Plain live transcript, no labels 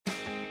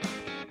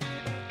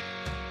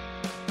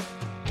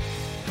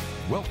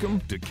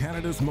Welcome to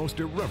Canada's most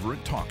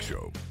irreverent talk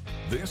show.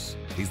 This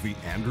is The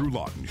Andrew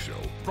Lawton Show,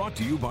 brought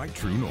to you by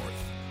True North.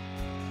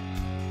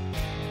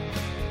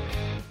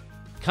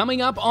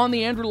 Coming up on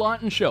The Andrew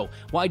Lawton Show,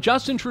 why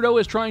Justin Trudeau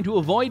is trying to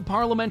avoid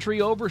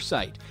parliamentary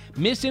oversight,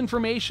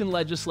 misinformation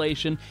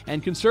legislation,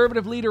 and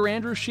Conservative leader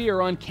Andrew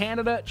Scheer on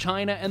Canada,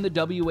 China, and the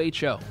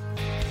WHO.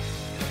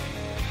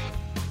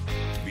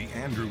 The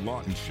Andrew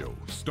Lawton Show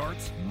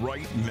starts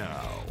right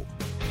now.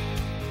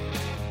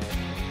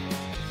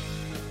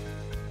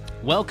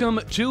 Welcome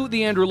to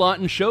The Andrew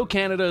Lawton Show,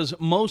 Canada's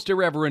most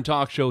irreverent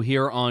talk show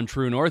here on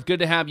True North. Good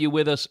to have you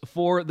with us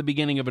for the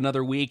beginning of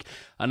another week,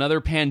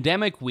 another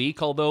pandemic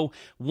week, although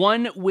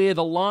one with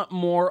a lot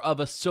more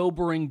of a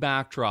sobering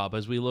backdrop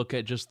as we look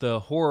at just the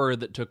horror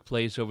that took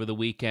place over the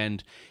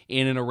weekend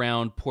in and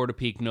around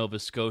Portapique, Nova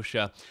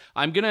Scotia.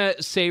 I'm going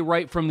to say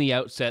right from the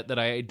outset that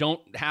I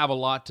don't have a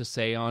lot to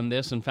say on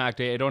this. In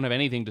fact, I don't have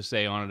anything to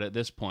say on it at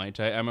this point.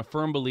 I'm a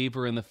firm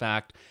believer in the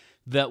fact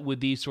that with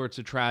these sorts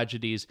of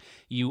tragedies,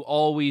 you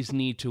always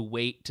need to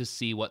wait to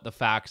see what the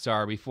facts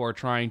are before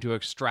trying to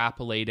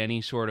extrapolate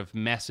any sort of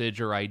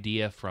message or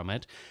idea from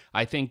it.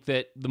 I think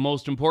that the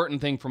most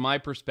important thing from my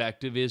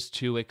perspective is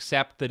to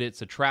accept that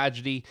it's a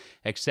tragedy,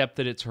 accept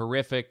that it's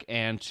horrific,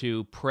 and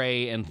to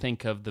pray and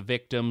think of the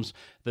victims,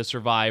 the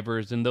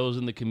survivors, and those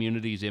in the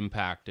communities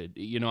impacted.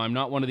 You know, I'm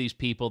not one of these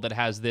people that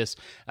has this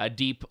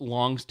deep,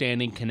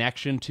 long-standing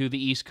connection to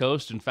the East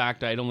Coast. In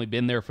fact, I'd only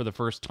been there for the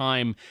first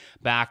time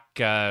back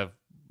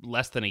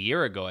less than a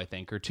year ago, I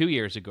think, or 2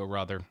 years ago,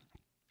 rather.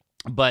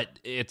 But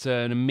it's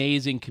an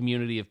amazing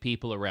community of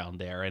people around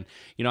there. And,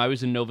 you know, I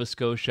was in Nova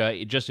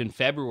Scotia just in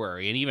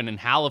February, and even in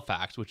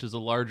Halifax, which is a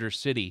larger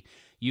city,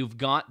 you've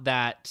got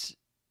that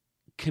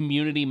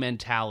community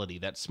mentality,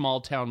 that small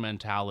town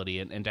mentality,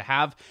 and to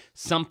have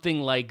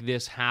something like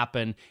this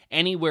happen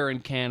anywhere in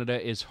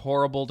Canada is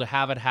horrible. To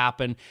have it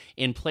happen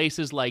in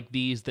places like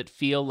these that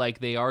feel like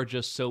they are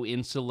just so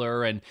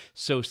insular and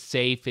so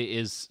safe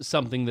is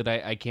something that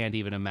I can't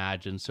even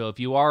imagine. So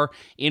if you are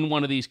in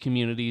one of these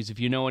communities, if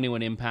you know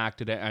anyone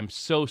impacted, I'm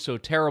so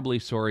terribly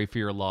sorry for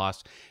your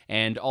loss.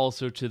 And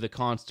also to the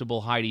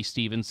Constable Heidi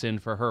Stevenson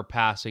for her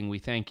passing. We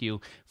thank you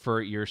for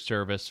your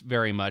service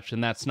very much.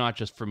 And that's not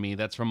just for me,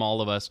 that's from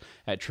all of us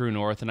at True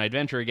North. And I'd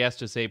venture a guess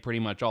to say pretty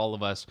much all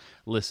of us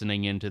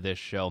listening into this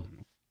show.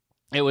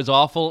 It was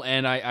awful,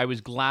 and I was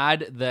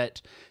glad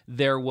that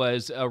there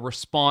was a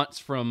response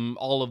from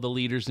all of the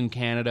leaders in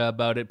Canada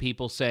about it,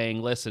 people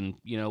saying, listen,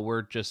 you know,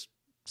 we're just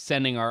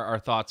sending our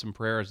thoughts and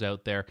prayers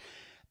out there.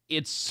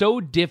 It's so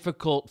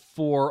difficult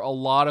for a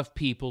lot of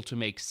people to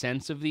make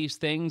sense of these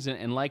things.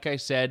 And like I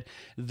said,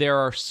 there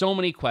are so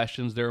many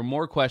questions. There are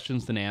more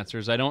questions than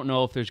answers. I don't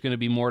know if there's going to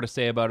be more to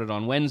say about it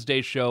on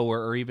Wednesday's show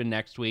or even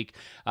next week,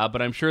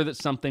 but I'm sure that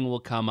something will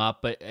come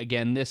up. But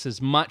again, this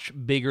is much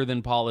bigger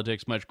than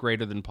politics, much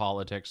greater than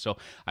politics. So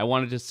I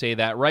wanted to say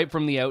that right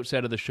from the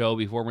outset of the show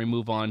before we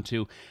move on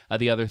to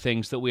the other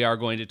things that we are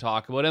going to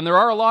talk about. And there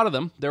are a lot of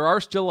them. There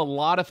are still a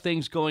lot of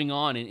things going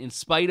on in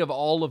spite of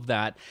all of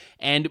that.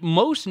 And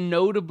most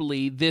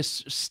notably,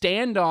 this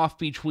standoff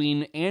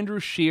between Andrew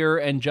Scheer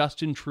and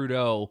Justin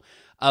Trudeau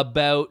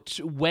about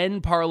when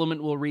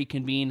Parliament will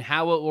reconvene,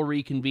 how it will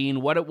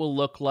reconvene, what it will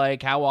look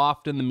like, how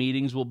often the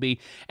meetings will be.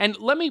 And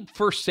let me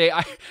first say,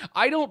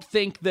 I don't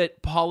think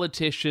that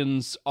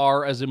politicians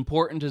are as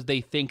important as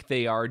they think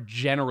they are,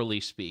 generally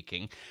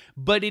speaking.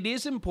 But it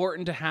is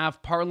important to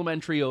have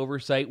parliamentary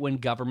oversight when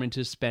government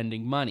is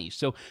spending money.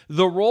 So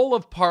the role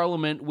of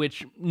Parliament,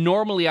 which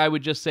normally I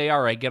would just say,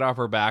 all right, get off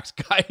our backs,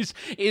 guys,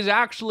 is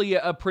actually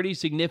a pretty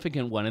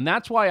significant one. And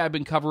that's why I've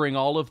been covering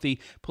all of the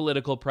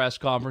political press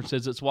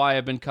conferences. It's why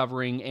I've been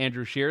covering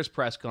Andrew Scheer's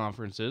press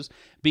conferences,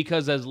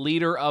 because as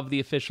leader of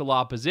the official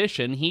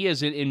opposition, he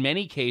is in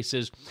many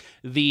cases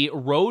the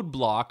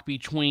roadblock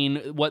between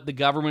what the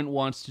government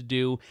wants to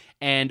do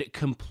and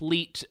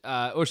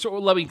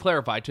let me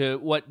clarify, to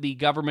what the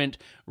government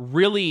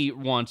really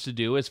wants to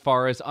do as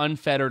far as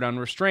unfettered,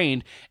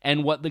 unrestrained,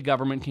 and what the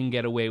government can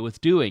get away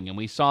with doing. And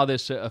we saw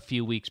this a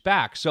few weeks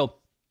back.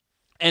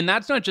 And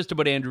that's not just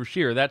about Andrew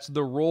Scheer. That's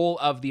the role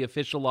of the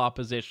official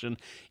opposition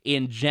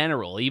in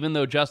general. Even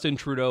though Justin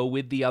Trudeau,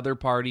 with the other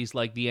parties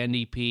like the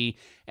NDP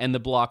and the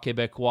Bloc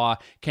Québécois,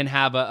 can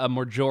have a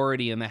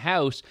majority in the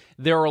House,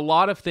 there are a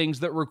lot of things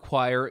that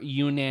require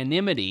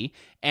unanimity.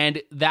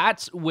 And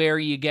that's where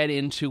you get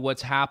into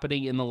what's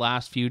happening in the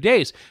last few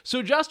days.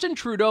 So Justin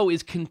Trudeau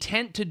is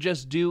content to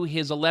just do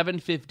his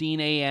 11:15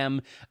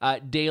 a.m.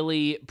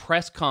 Daily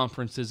press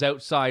conferences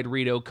outside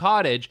Rideau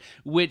Cottage,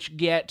 which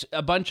get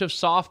a bunch of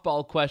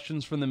softball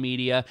questions from the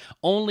media.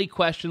 Only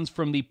questions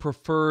from the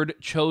preferred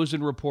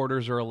chosen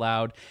reporters are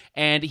allowed.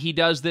 And he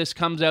does this,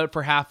 comes out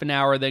for half an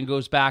hour, then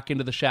goes back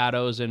into the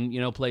shadows and,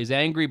 plays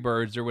Angry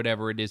Birds or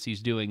whatever it is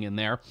he's doing in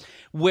there.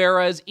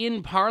 Whereas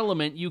in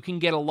Parliament, you can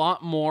get a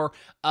lot more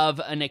of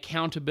an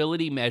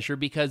accountability measure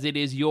because it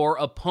is your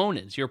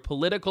opponents, your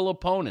political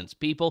opponents,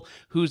 people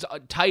whose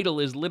title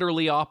is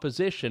literally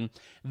opposition,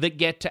 that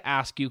get to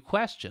ask you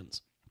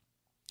questions.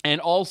 and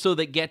also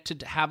that get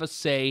to have a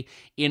say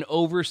in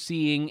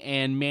overseeing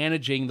and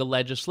managing the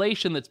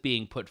legislation that's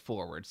being put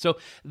forward. So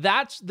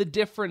that's the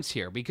difference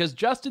here, because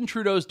Justin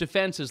Trudeau's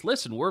defense is,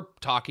 listen, we're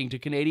talking to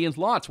Canadians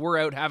lots. We're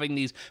out having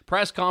these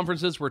press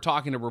conferences. We're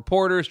talking to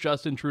reporters.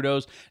 Justin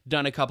Trudeau's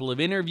done a couple of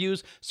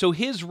interviews. So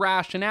his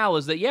rationale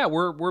is that, yeah,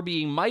 we're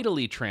being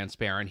mightily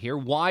transparent here.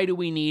 Why do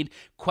we need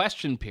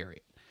question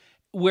period?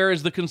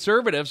 Whereas the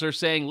Conservatives are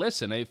saying,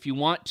 listen, if you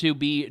want to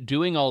be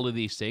doing all of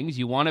these things,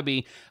 you want to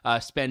be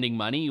spending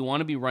money, you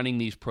want to be running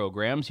these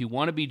programs, you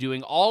want to be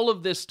doing all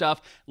of this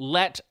stuff,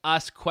 let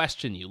us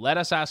question you. Let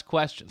us ask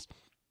questions.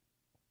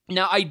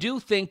 Now, I do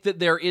think that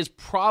there is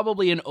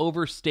probably an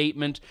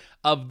overstatement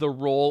of the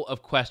role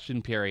of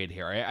question period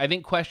here. I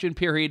think question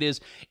period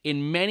is,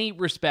 in many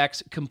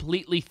respects,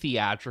 completely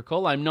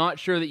theatrical. I'm not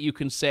sure that you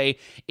can say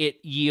it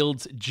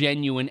yields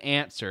genuine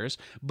answers,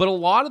 but a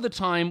lot of the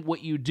time,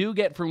 what you do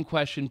get from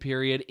question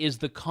period is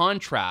the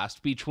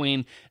contrast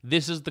between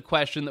this is the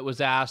question that was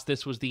asked,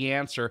 this was the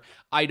answer.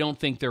 I don't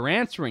think they're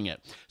answering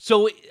it.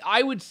 So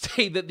I would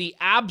say that the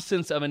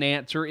absence of an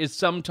answer is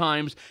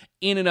sometimes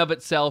in and of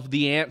itself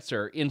the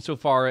answer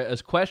insofar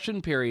as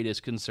question period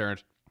is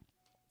concerned.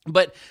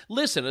 But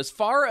listen, as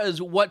far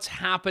as what's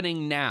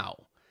happening now,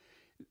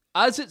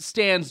 as it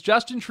stands,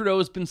 Justin Trudeau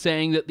has been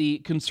saying that the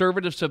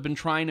Conservatives have been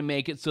trying to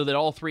make it so that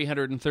all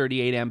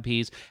 338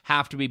 MPs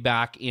have to be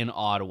back in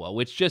Ottawa,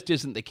 which just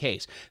isn't the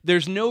case.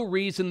 There's no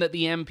reason that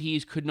the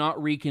MPs could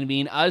not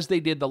reconvene as they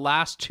did the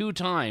last two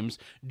times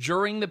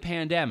during the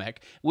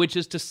pandemic, which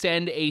is to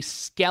send a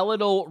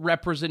skeletal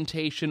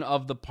representation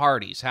of the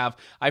parties.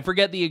 I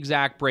forget the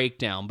exact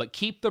breakdown, but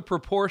keep the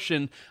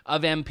proportion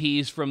of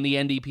MPs from the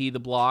NDP,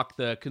 the Bloc,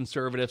 the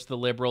Conservatives, the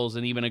Liberals,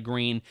 and even a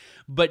Green,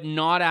 but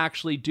not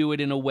actually do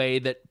it in a way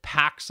that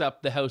packs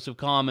up the House of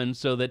Commons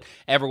so that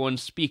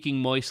everyone's speaking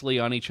moistly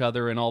on each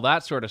other and all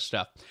that sort of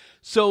stuff.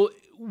 So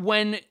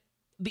when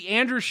the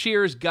Andrew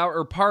Scheer's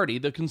party,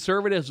 the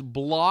Conservatives,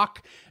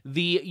 block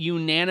the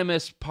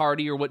unanimous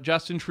party, or what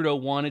Justin Trudeau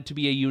wanted to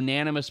be a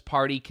unanimous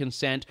party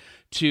consent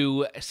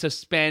to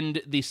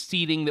suspend the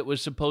seating that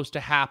was supposed to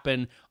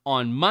happen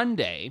on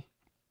Monday,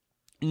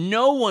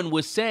 no one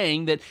was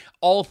saying that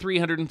all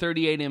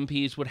 338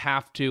 MPs would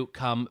have to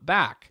come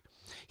back.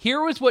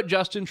 Here was what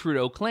Justin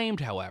Trudeau claimed,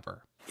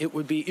 however. It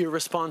would be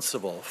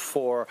irresponsible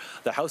for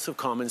the House of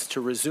Commons to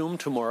resume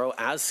tomorrow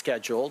as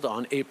scheduled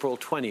on April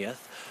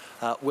 20th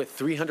with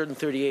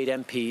 338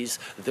 MPs,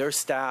 their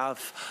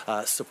staff,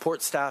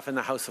 support staff in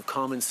the House of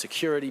Commons,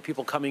 security,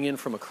 people coming in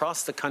from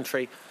across the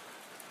country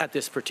at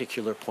this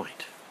particular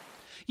point.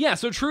 Yeah,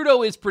 so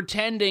Trudeau is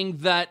pretending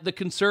that the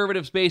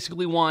Conservatives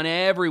basically want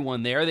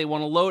everyone there. They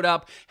want to load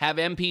up, have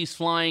MPs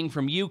flying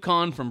from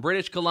Yukon, from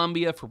British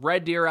Columbia, from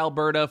Red Deer,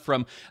 Alberta,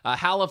 from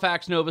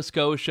Halifax, Nova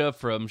Scotia,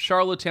 from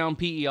Charlottetown,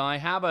 PEI,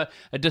 have a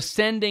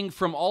descending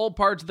from all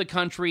parts of the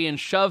country and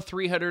shove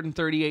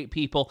 338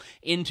 people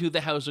into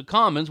the House of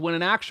Commons, when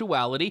in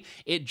actuality,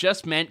 it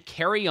just meant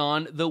carry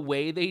on the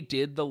way they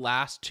did the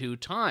last two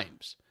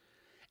times.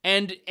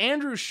 And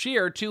Andrew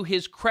Scheer, to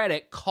his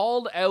credit,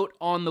 called out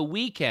on the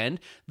weekend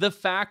the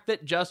fact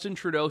that Justin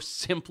Trudeau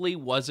simply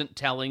wasn't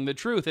telling the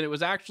truth. And it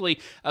was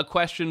actually a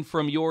question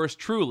from yours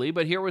truly,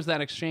 but here was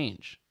that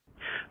exchange.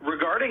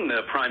 Regarding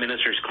the Prime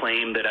Minister's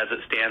claim that as it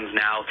stands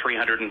now,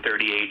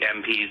 338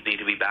 MPs need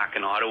to be back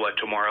in Ottawa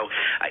tomorrow,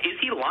 is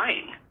he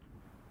lying?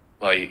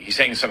 Well, he's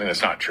saying something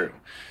that's not true.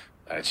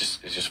 It's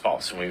just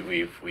false, and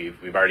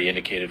we've already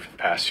indicated for the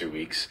past 2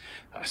 weeks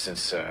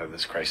since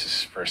this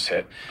crisis first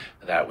hit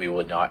that we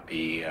would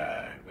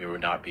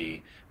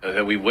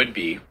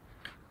be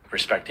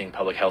respecting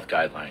public health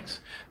guidelines,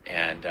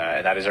 and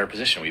that is our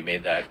position. We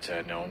made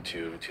that known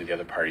to the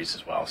other parties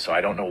as well. So I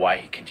don't know why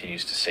he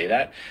continues to say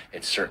that.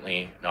 It's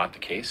certainly not the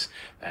case.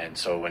 And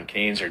so when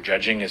Canadians are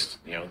judging,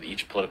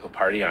 each political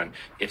party on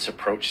its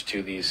approach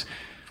to these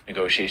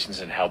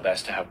negotiations and how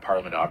best to have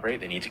Parliament operate,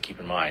 they need to keep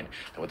in mind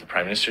that what the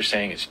Prime Minister is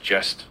saying is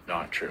just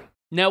not true.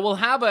 Now, we'll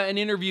have an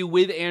interview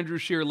with Andrew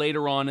Scheer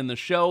later on in the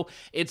show.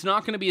 It's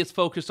not going to be as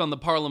focused on the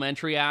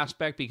parliamentary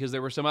aspect because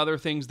there were some other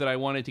things that I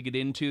wanted to get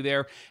into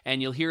there,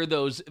 and you'll hear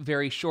those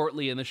very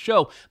shortly in the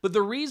show. But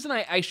the reason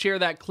I share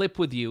that clip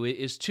with you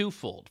is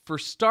twofold. For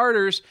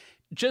starters,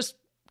 just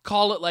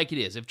call it like it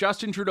is. If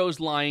Justin Trudeau's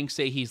lying,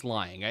 say he's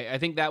lying. I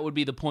think that would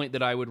be the point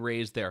that I would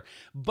raise there.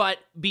 But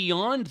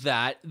beyond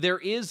that, there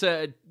is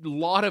a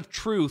lot of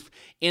truth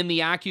in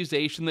the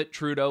accusation that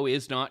Trudeau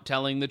is not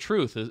telling the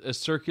truth, as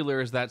circular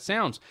as that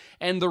sounds.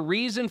 And the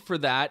reason for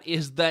that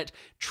is that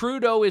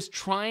Trudeau is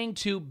trying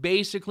to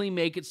basically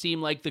make it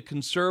seem like the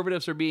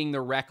Conservatives are being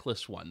the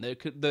reckless one.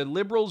 The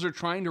Liberals are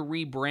trying to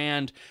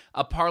rebrand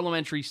a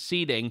parliamentary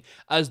seating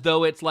as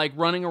though it's like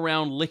running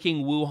around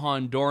licking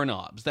Wuhan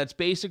doorknobs. That's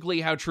basically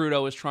how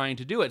Trudeau is trying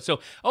to do it. So,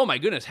 oh my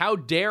goodness, how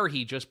dare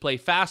he just play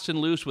fast and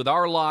loose with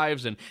our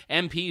lives and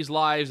MPs'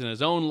 lives and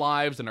his own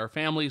lives and our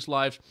families'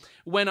 lives,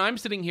 when I'm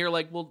sitting here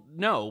like, well,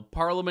 no,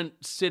 Parliament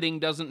sitting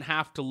doesn't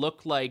have to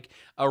look like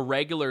a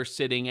regular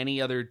sitting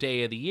any other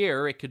day of the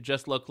year. It could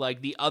just look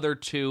like the other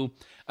two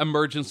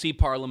emergency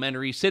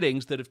parliamentary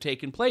sittings that have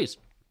taken place.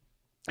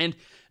 And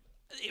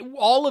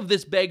all of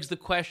this begs the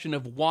question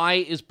of why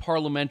is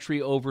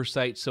parliamentary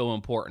oversight so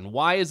important?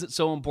 Why is it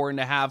so important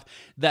to have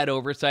that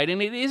oversight?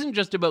 And it isn't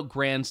just about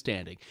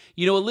grandstanding.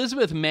 You know,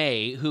 Elizabeth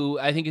May, who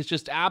I think is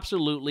just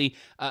absolutely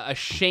a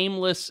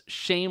shameless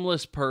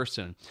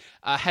person,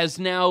 has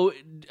now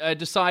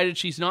decided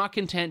she's not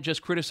content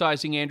just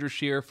criticizing Andrew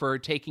Scheer for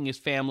taking his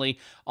family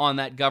on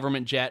that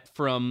government jet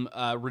from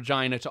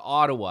Regina to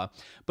Ottawa.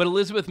 But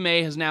Elizabeth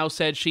May has now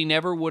said she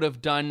never would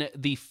have done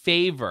the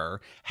favor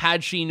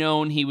had she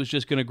known he was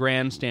just going to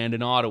grandstand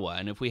in Ottawa.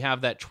 And if we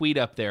have that tweet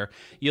up there,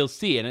 you'll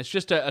see. And it's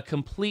just a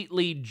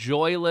completely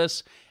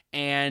joyless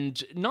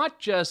and not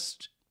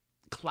just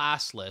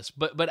classless,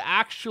 but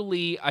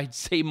actually, I'd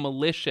say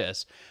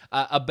malicious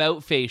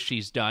about face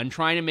she's done,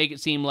 trying to make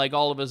it seem like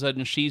all of a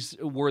sudden she's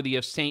worthy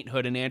of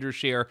sainthood, and Andrew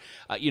Scheer,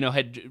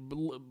 had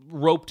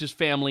roped his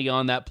family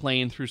on that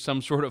plane through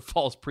some sort of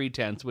false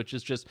pretense, which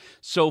is just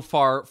so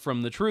far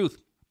from the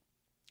truth.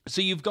 So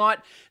you've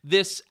got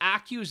this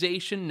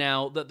accusation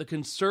now that the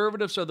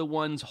Conservatives are the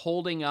ones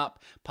holding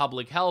up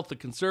public health. The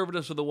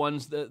Conservatives are the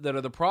ones that are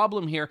the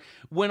problem here,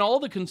 when all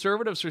the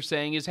Conservatives are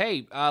saying is,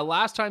 hey,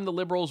 last time the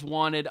Liberals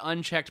wanted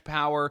unchecked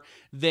power,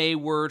 they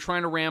were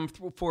trying to ram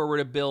forward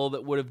a bill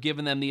that would have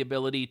given them the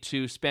ability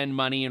to spend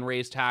money and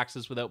raise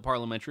taxes without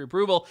parliamentary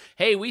approval.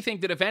 Hey, we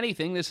think that if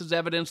anything, this is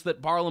evidence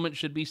that Parliament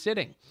should be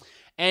sitting.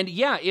 And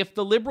yeah, if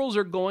the Liberals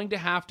are going to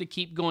have to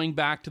keep going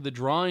back to the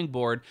drawing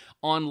board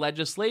on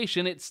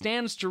legislation, it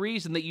stands to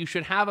reason that you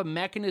should have a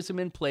mechanism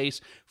in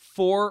place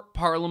for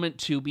Parliament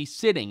to be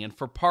sitting and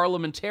for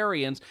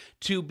parliamentarians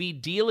to be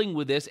dealing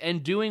with this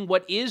and doing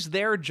what is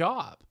their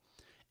job.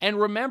 And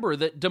remember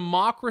that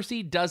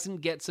democracy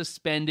doesn't get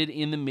suspended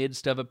in the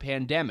midst of a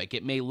pandemic.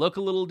 It may look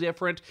a little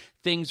different,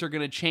 things are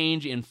going to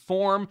change in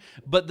form,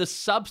 but the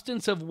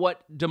substance of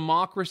what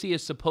democracy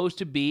is supposed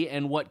to be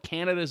and what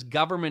Canada's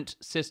government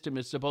system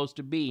is supposed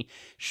to be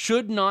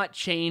should not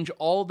change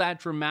all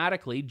that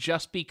dramatically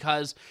just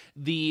because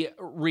the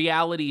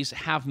realities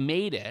have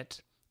made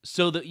it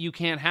so that you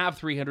can't have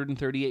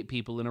 338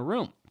 people in a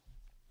room.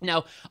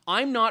 Now,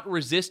 I'm not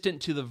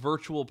resistant to the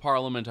virtual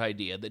parliament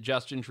idea that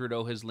Justin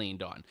Trudeau has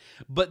leaned on,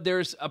 but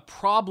there's a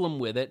problem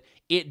with it.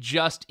 It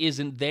just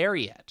isn't there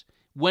yet.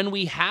 When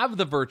we have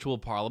the virtual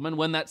parliament,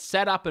 when that's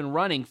set up and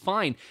running,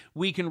 fine,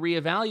 we can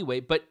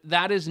reevaluate, but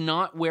that is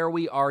not where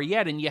we are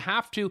yet. And you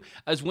have to,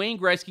 as Wayne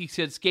Gretzky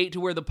said, skate to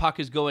where the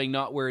puck is going,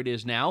 not where it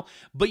is now.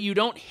 But you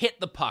don't hit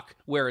the puck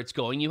where it's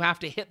going. You have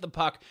to hit the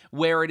puck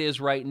where it is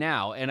right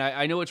now. And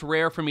I know it's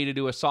rare for me to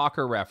do a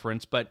soccer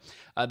reference, but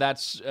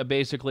that's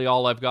basically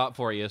all I've got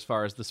for you as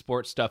far as the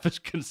sports stuff is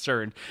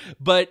concerned.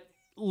 But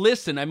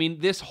listen, I mean,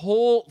 this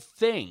whole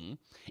thing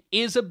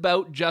is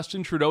about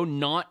Justin Trudeau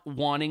not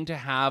wanting to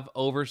have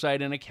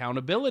oversight and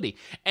accountability.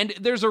 And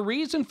there's a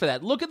reason for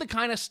that. Look at the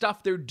kind of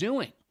stuff they're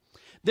doing.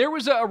 There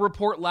was a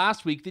report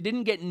last week that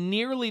didn't get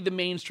nearly the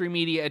mainstream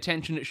media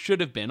attention it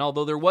should have been,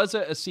 although there was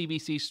a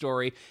CBC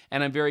story,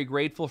 and I'm very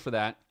grateful for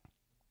that.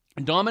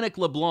 Dominic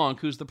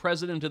LeBlanc, who's the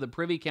president of the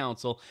Privy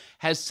Council,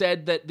 has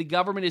said that the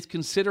government is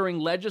considering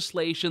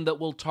legislation that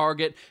will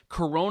target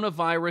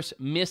coronavirus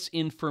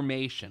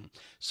misinformation.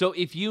 So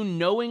if you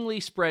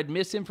knowingly spread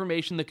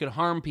misinformation that could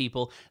harm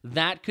people,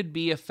 that could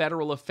be a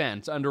federal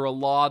offense under a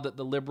law that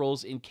the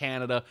Liberals in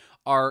Canada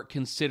are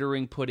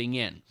considering putting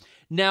in.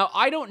 Now,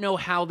 I don't know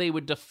how they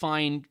would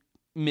define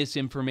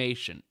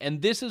misinformation.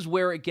 And this is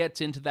where it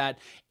gets into that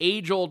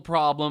age-old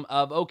problem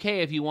of, okay,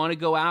 if you want to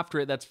go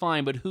after it, that's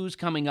fine, but who's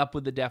coming up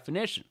with the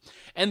definition?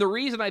 And the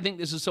reason I think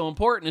this is so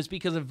important is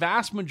because a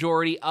vast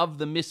majority of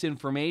the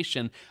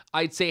misinformation,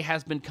 I'd say,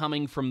 has been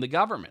coming from the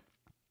government.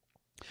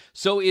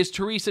 So is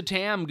Theresa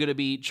Tam going to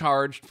be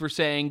charged for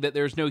saying that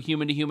there's no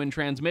human-to-human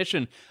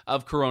transmission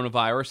of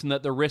coronavirus and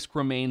that the risk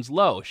remains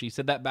low? She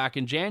said that back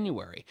in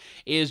January.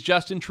 Is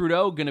Justin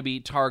Trudeau going to be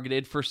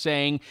targeted for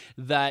saying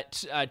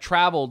that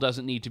travel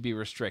doesn't need to be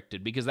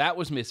restricted because that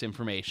was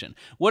misinformation?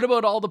 What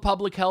about all the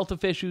public health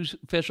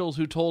officials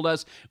who told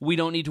us we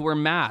don't need to wear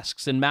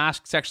masks and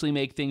masks actually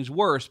make things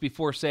worse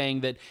before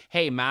saying that,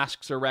 hey,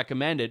 masks are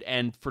recommended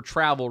and for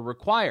travel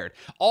required?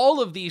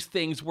 All of these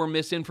things were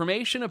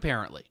misinformation,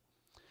 apparently.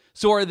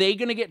 So are they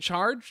going to get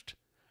charged?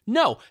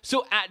 No.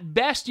 So at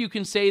best, you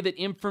can say that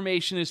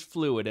information is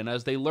fluid, and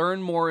as they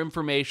learn more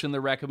information,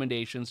 the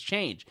recommendations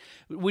change,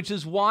 which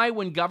is why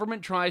when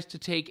government tries to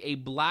take a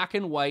black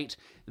and white,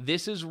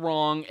 this is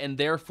wrong, and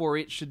therefore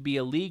it should be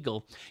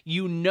illegal,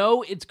 you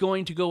know it's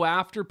going to go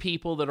after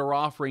people that are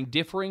offering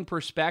differing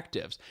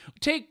perspectives.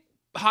 Take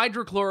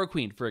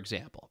hydrochloroquine, for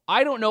example.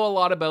 I don't know a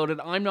lot about it.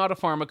 I'm not a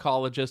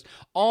pharmacologist.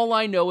 All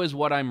I know is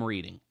what I'm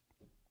reading.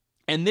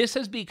 And this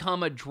has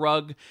become a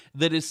drug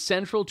that is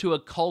central to a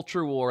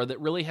culture war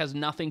that really has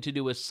nothing to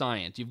do with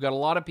science. You've got a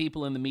lot of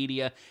people in the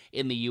media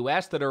in the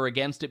U.S. that are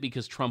against it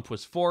because Trump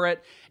was for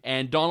it.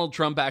 And Donald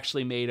Trump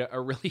actually made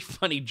a really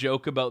funny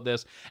joke about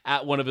this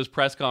at one of his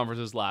press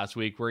conferences last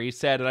week where he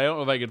said, and I don't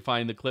know if I could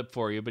find the clip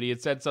for you, but he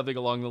had said something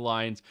along the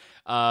lines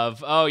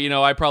of, oh, you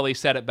know, I probably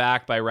set it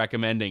back by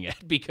recommending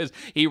it, because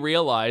he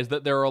realized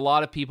that there are a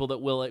lot of people that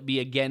will be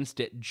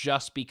against it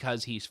just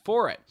because he's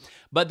for it.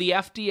 But the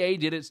FDA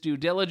did its due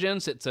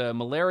diligence. It's a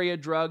malaria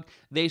drug.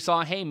 They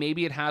saw, hey,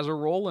 maybe it has a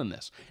role in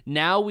this.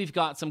 Now we've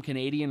got some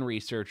Canadian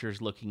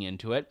researchers looking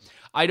into it.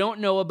 I don't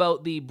know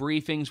about the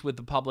briefings with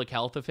the public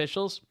health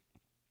officials,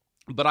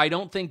 but I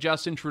don't think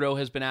Justin Trudeau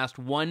has been asked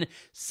one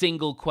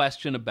single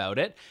question about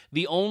it.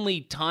 The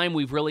only time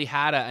we've really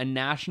had a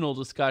national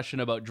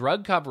discussion about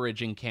drug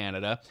coverage in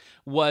Canada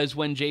was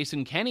when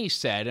Jason Kenney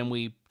said, and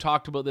we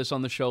talked about this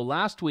on the show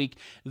last week,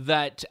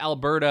 that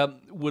Alberta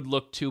would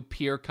look to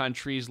peer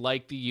countries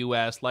like the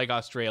US, like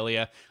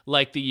Australia,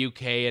 like the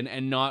UK,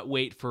 and not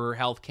wait for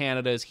Health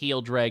Canada's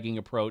heel-dragging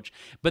approach.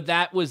 But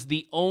that was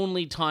the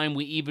only time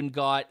we even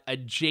got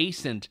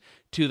adjacent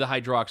to the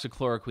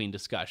hydroxychloroquine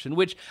discussion,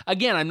 which,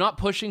 again, I'm not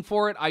pushing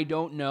for it. I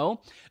don't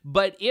know.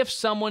 But if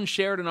someone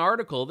shared an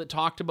article that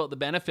talked about the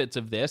benefits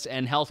of this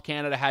and Health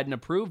Canada hadn't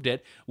approved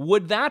it,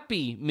 would that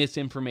be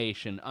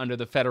misinformation under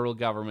the federal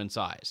government's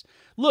eyes?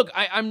 Look,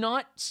 I'm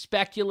not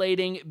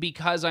speculating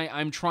because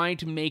I'm trying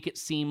to make it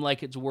seem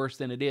like it's worse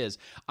than it is.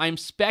 I'm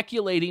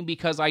speculating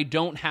because I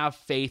don't have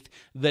faith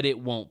that it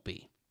won't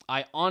be.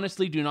 I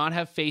honestly do not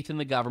have faith in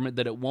the government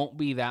that it won't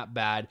be that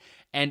bad,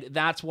 and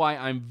that's why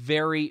I'm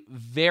very,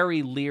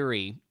 very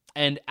leery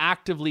and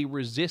actively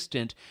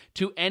resistant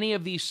to any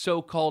of these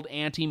so-called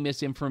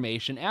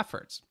anti-misinformation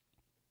efforts.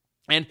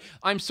 And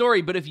I'm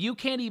sorry, but if you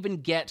can't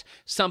even get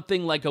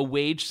something like a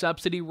wage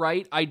subsidy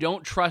right, I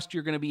don't trust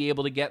you're going to be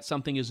able to get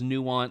something as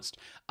nuanced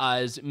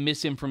as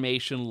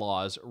misinformation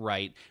laws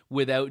right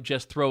without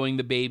just throwing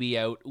the baby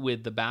out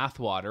with the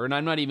bathwater. And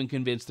I'm not even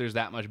convinced there's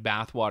that much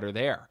bathwater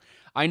there.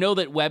 I know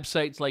that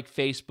websites like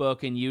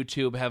Facebook and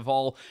YouTube have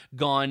all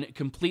gone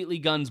completely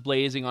guns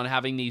blazing on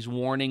having these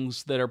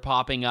warnings that are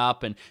popping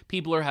up, and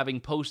people are having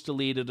posts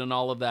deleted and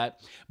all of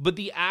that. But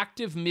the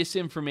active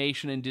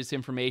misinformation and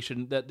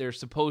disinformation that they're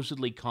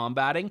supposedly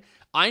combating,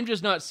 I'm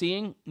just not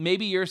seeing.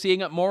 Maybe you're seeing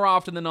it. More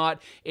often than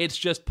not, it's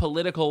just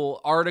political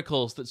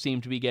articles that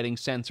seem to be getting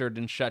censored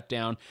and shut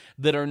down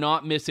that are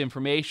not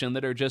misinformation,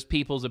 that are just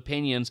people's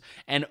opinions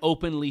and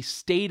openly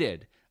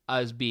stated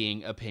as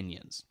being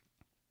opinions.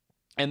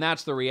 And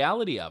that's the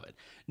reality of it.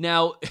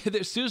 Now,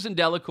 there's Susan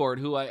Delacourt,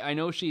 who I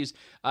know she's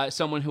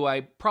someone who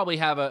I probably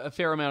have a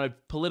fair amount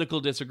of political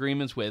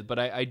disagreements with, but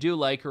I do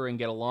like her and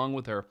get along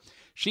with her.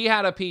 She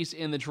had a piece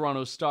in the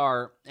Toronto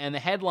Star, and the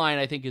headline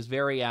I think is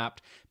very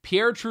apt.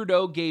 Pierre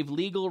Trudeau gave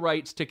legal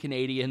rights to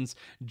Canadians.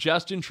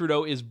 Justin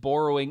Trudeau is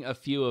borrowing a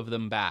few of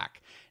them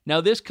back. Now,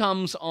 this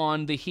comes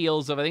on the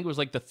heels of, I think it was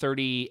like the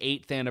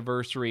 38th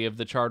anniversary of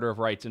the Charter of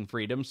Rights and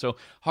Freedoms, so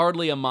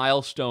hardly a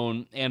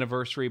milestone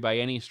anniversary by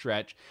any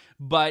stretch.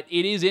 But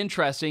it is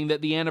interesting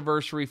that the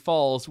anniversary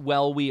falls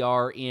while we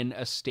are in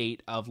a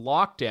state of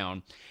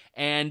lockdown.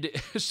 And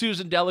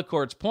Susan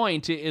Delacourt's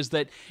point is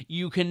that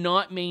you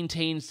cannot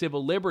maintain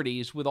civil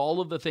liberties with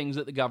all of the things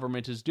that the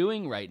government is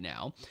doing right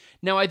now.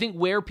 Now, I think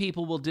where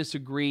people will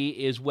disagree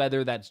is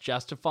whether that's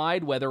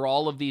justified, whether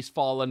all of these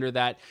fall under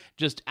that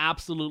just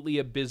absolutely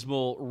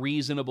abysmal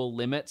reasonable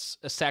limits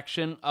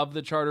section of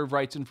the Charter of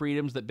Rights and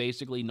Freedoms that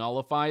basically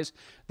nullifies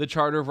the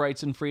Charter of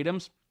Rights and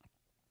Freedoms.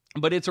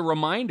 But it's a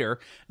reminder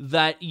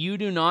that you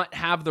do not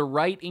have the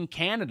right in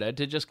Canada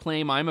to just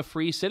claim I'm a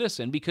free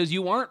citizen, because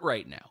you aren't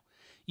right now.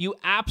 You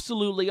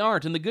absolutely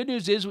aren't. And the good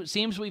news is it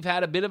seems we've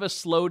had a bit of a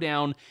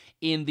slowdown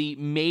in the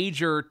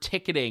major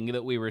ticketing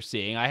that we were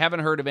seeing. I haven't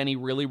heard of any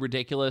really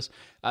ridiculous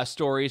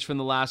stories from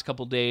the last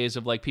couple days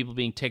of like people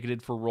being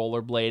ticketed for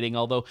rollerblading,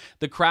 although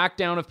the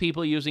crackdown of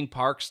people using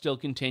parks still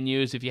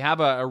continues. If you have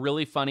a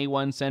really funny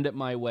one, send it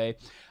my way.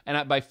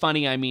 And by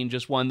funny, I mean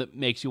just one that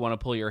makes you want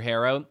to pull your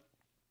hair out.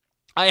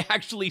 I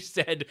actually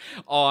said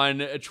on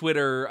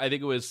Twitter, I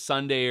think it was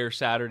Sunday or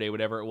Saturday,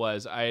 whatever it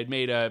was, I had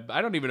made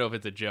I don't even know if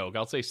it's a joke,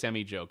 I'll say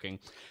semi-joking,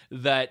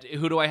 that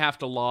who do I have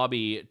to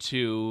lobby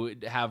to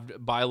have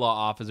bylaw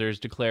officers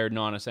declared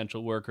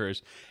non-essential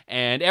workers?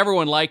 And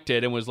everyone liked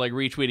it and was like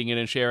retweeting it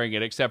and sharing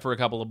it, except for a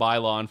couple of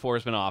bylaw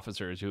enforcement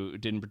officers who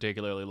didn't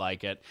particularly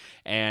like it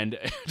and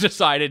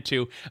decided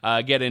to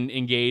get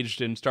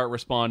engaged and start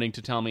responding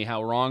to tell me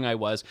how wrong I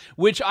was,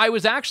 which I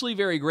was actually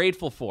very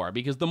grateful for,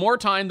 because the more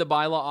time the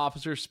bylaw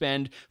officers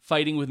spend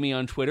fighting with me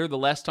on Twitter, the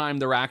less time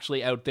they're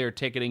actually out there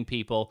ticketing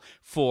people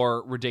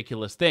for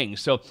ridiculous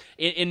things. So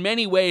in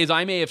many ways,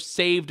 I may have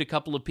saved a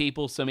couple of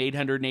people some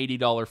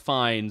 $880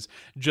 fines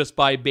just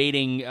by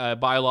baiting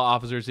bylaw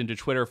officers into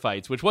Twitter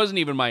fights, which wasn't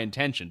even my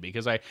intention,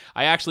 because I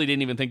actually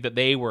didn't even think that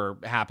they were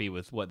happy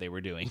with what they were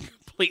doing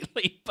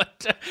completely.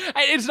 But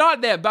it's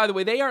not them. By the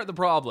way, they aren't the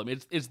problem.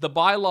 It's the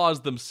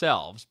bylaws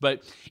themselves.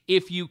 But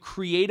if you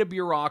create a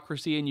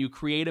bureaucracy and you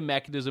create a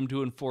mechanism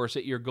to enforce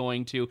it, you're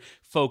going to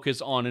focus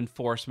on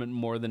enforcement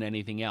more than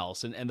anything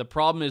else. And the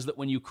problem is that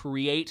when you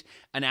create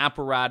an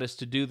apparatus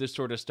to do this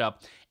sort of stuff,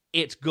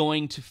 it's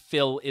going to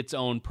fill its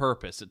own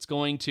purpose. It's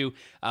going to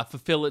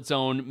fulfill its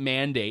own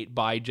mandate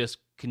by just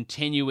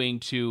continuing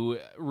to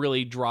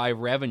really drive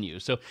revenue.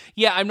 So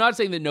yeah, I'm not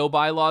saying that no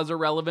bylaws are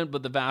relevant,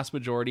 but the vast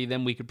majority of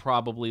them we could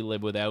probably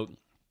live without.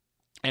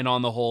 and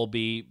on the whole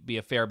be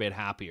a fair bit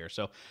happier.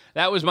 So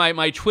that was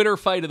my Twitter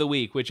fight of the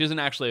week, which isn't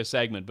actually a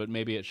segment, but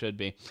maybe it should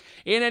be.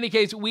 In any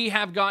case, we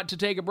have got to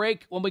take a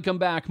break. When we come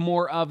back,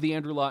 more of the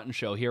Andrew Lawton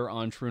Show here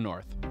on True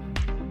North.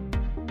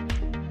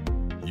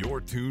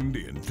 You're tuned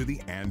in to the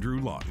Andrew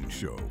Lawton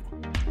Show.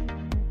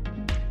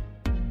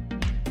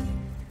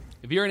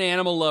 If you're an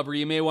animal lover,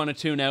 you may want to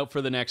tune out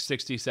for the next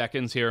 60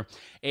 seconds here.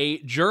 A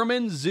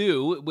German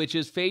zoo, which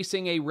is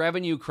facing a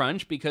revenue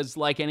crunch because,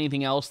 like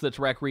anything else that's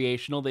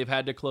recreational, they've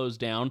had to close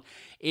down,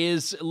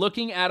 is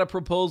looking at a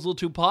proposal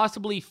to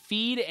possibly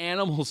feed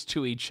animals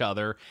to each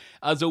other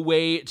as a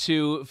way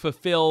to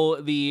fulfill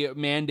the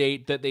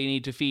mandate that they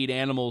need to feed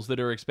animals that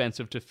are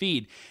expensive to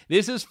feed.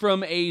 This is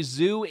from a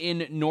zoo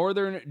in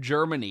northern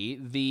Germany,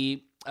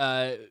 the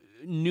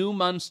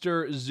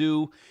Neumünster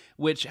Zoo,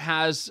 which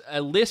has a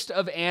list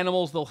of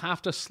animals they'll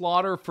have to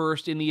slaughter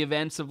first in the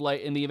event of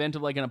like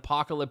an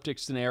apocalyptic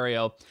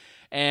scenario.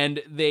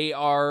 And they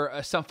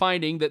are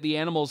finding that the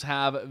animals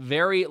have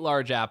very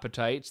large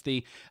appetites.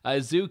 The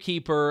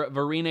zookeeper,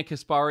 Verena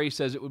Kaspari,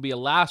 says it would be a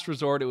last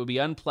resort. It would be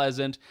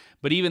unpleasant,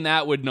 but even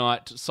that would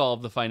not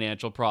solve the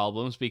financial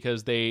problems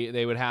because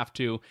they would have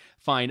to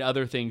find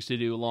other things to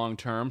do long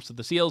term. So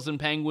the seals and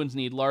penguins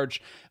need large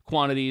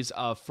quantities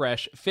of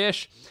fresh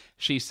fish.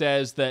 She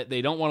says that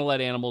they don't want to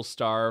let animals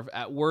starve.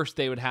 At worst,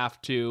 they would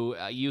have to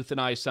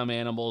euthanize some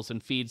animals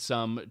and feed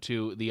some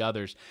to the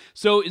others.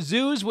 So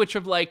zoos, which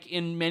have, like,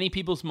 in many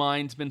people's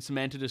minds been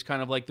cemented as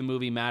kind of like the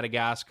movie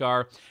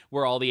Madagascar,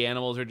 where all the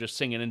animals are just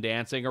singing and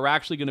dancing, are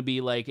actually going to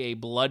be like a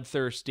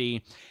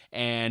bloodthirsty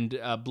and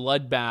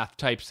bloodbath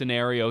type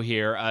scenario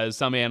here.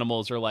 Some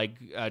animals are like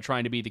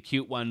trying to be the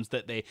cute ones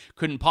that they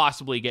couldn't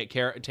possibly take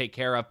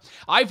care of.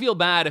 I feel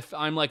bad if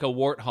I'm like a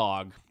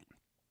warthog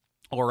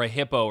or a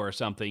hippo or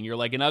something. You're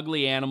like an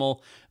ugly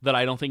animal that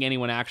I don't think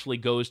anyone actually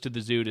goes to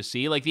the zoo to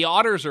see. Like the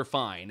otters are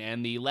fine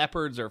and the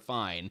leopards are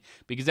fine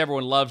because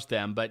everyone loves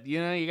them. But, you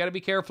know, you got to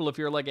be careful if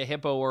you're like a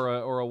hippo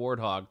or a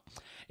warthog.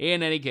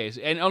 In any case,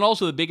 and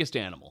also the biggest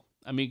animal.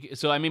 I mean,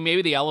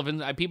 maybe the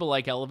elephants, people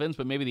like elephants,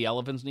 but maybe the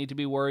elephants need to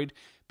be worried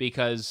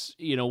because,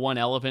 you know, one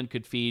elephant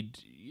could feed,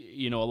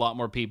 you know, a lot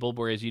more people,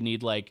 whereas you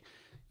need like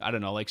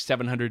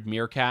 700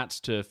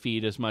 meerkats to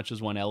feed as much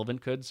as one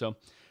elephant could. So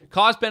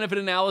cost-benefit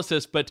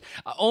analysis, but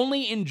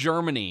only in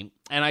Germany,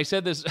 and I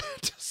said this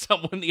to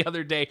someone the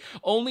other day,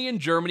 only in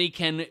Germany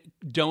can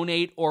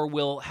donate or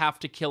will have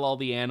to kill all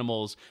the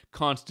animals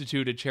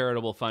constitute a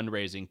charitable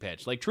fundraising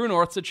pitch. Like True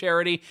North's a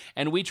charity,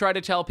 and we try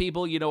to tell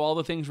people, you know, all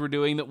the things we're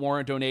doing that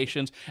warrant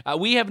donations.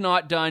 We have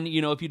not done,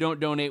 you know, if you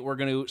don't donate, we're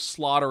going to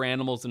slaughter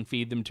animals and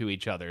feed them to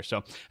each other.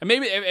 So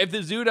maybe if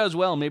the zoo does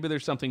well, maybe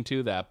there's something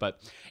to that.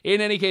 But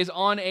in any case,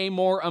 on a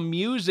more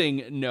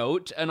amusing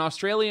note, an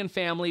Australian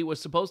family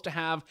was supposed to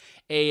have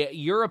a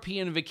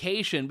European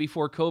vacation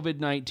before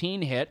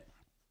COVID-19 hit.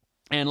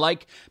 And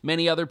like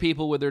many other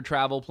people with their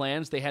travel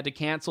plans, they had to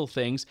cancel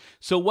things.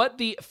 So what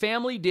the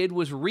family did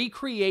was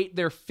recreate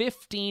their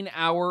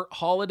 15-hour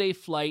holiday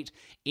flight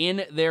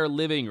in their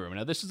living room.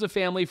 Now, this is a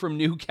family from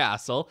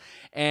Newcastle,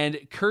 and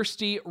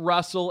Kirsty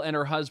Russell and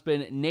her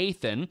husband,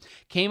 Nathan,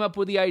 came up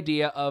with the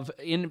idea of,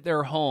 in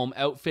their home,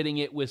 outfitting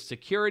it with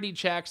security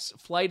checks,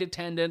 flight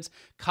attendants,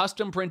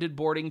 custom-printed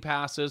boarding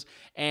passes,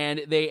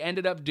 and they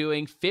ended up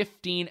doing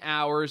 15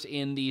 hours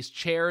in these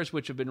chairs,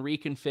 which have been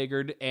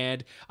reconfigured,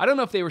 and I don't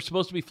know if they were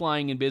supposed to be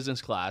flying in business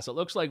class. It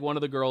looks like one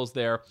of the girls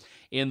there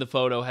in the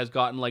photo has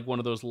gotten like one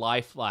of those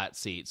lie flat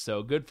seats.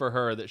 So good for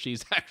her that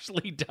she's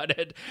actually done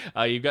it.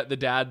 You've got the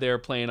dad there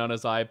playing on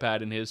his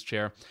iPad in his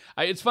chair.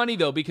 It's funny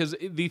though, because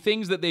the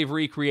things that they've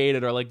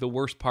recreated are like the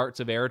worst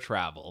parts of air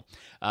travel,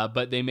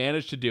 but they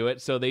managed to do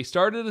it. So they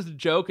started as a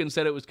joke and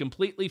said it was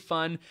completely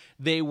fun.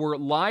 They were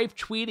live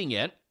tweeting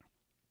it.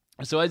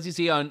 So as you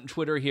see on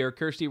Twitter here,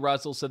 Kirsty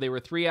Russell said they were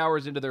 3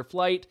 hours into their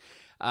flight.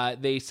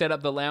 They set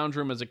up the lounge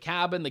room as a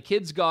cabin. The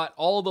kids got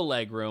all the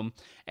leg room,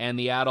 and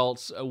the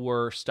adults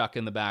were stuck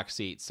in the back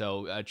seat.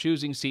 So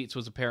choosing seats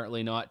was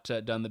apparently not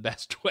done the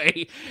best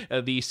way.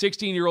 The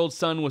 16-year-old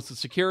son was the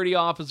security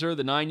officer.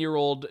 The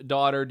 9-year-old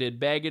daughter did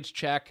baggage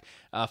check.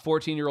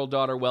 14-year-old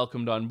daughter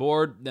welcomed on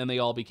board. Then they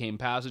all became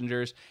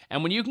passengers.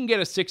 And when you can get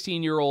a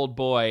 16-year-old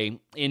boy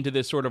into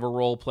this sort of a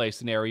role play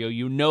scenario,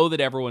 you know that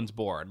everyone's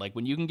bored. Like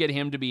when you can get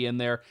him to be in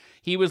there,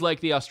 he was like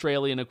the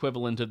Australian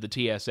equivalent of the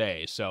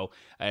TSA. So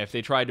if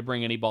they tried to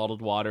bring any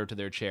bottled water to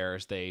their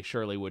chairs, they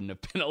surely wouldn't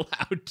have been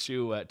allowed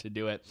to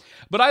do it.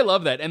 But I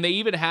love that. And they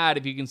even had,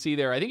 if you can see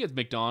there, I think it's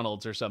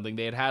McDonald's or something,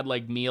 they had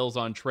like meals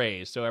on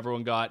trays. So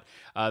everyone got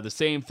the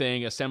same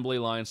thing, assembly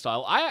line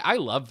style. I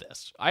love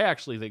this. I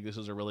actually think this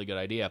is a really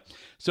good idea.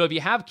 So if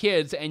you have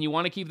kids and you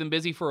want to keep them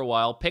busy for a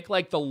while, pick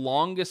like the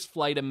longest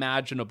flight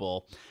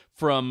imaginable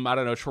from, I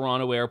don't know,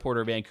 Toronto Airport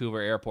or Vancouver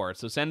Airport.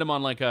 So send them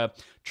on like a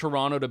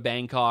Toronto to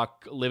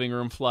Bangkok living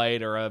room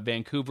flight or a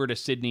Vancouver to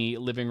Sydney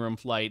living room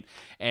flight,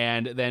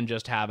 and then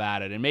just have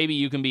at it. And maybe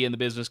you can be in the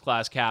business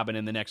class cabin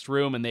in the next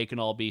room, and they can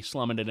all be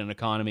slumming it in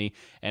economy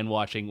and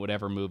watching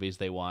whatever movies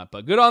they want.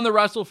 But good on the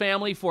Russell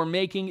family for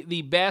making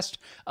the best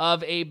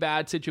of a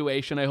bad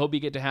situation. I hope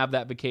you get to have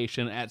that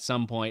vacation at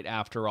some point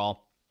after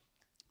all.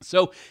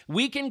 So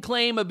we can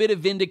claim a bit of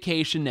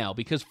vindication now,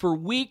 because for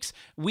weeks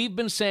we've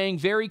been saying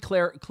very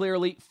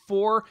clearly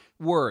 4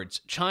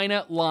 words: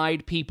 China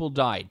lied, people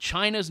died.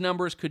 China's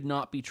numbers could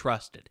not be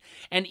trusted.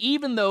 And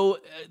even though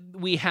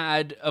we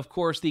had, of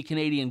course, the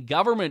Canadian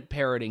government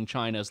parroting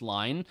China's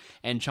line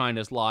and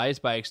China's lies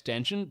by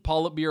extension,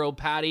 Politburo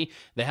Patty,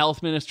 the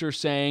health minister,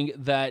 saying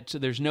that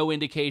there's no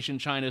indication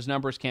China's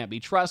numbers can't be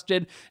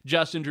trusted,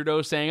 Justin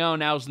Trudeau saying, oh,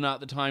 now's not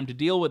the time to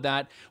deal with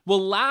that. Well,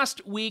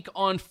 last week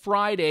on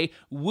Friday,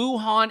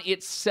 Wuhan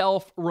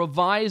itself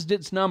revised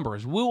its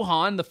numbers.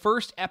 Wuhan, the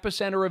first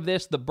epicenter of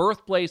this, the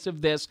birthplace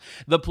of this,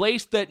 the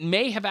place that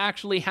may have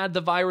actually had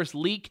the virus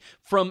leak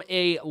from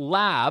a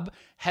lab,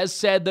 has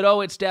said that,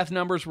 its death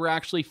numbers were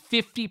actually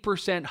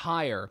 50%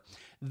 higher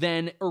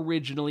than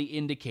originally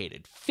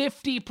indicated.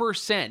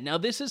 50%. Now,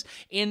 this is,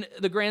 in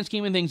the grand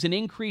scheme of things, an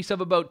increase of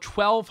about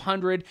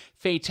 1,200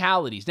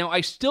 fatalities. Now,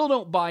 I still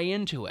don't buy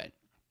into it.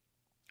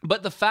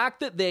 But the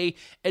fact that they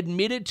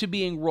admitted to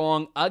being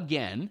wrong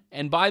again,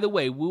 and by the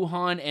way,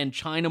 Wuhan and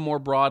China more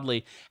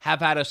broadly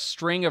have had a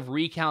string of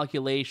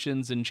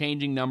recalculations and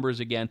changing numbers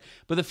again,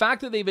 but the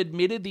fact that they've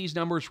admitted these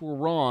numbers were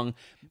wrong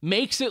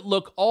makes it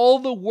look all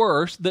the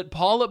worse that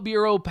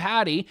Politburo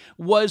Patty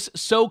was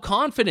so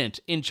confident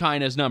in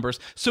China's numbers.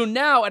 So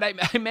now, and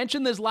I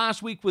mentioned this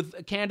last week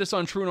with Candace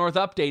on True North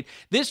Update,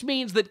 this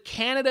means that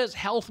Canada's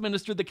health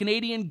minister, the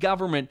Canadian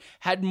government,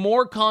 had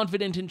more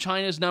confidence in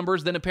China's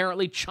numbers than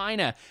apparently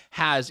China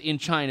has in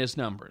China's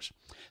numbers.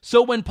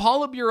 So when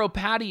Politburo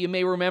Patty, you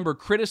may remember,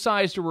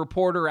 criticized a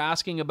reporter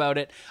asking about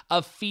it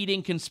of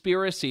feeding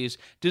conspiracies,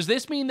 does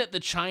this mean that the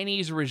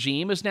Chinese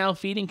regime is now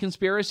feeding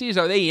conspiracies?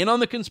 Are they in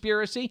on the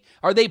conspiracy?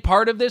 Are they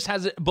part of this?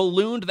 Has it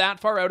ballooned that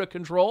far out of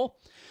control?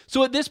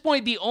 So at this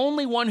point, the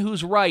only one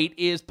who's right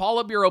is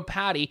Politburo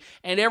Patty,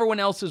 and everyone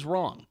else is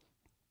wrong.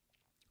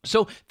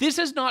 So this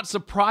is not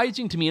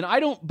surprising to me, and I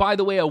don't, by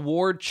the way,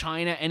 award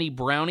China any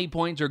brownie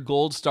points or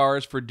gold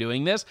stars for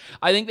doing this.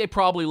 I think they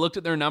probably looked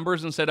at their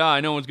numbers and said,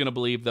 no one's going to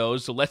believe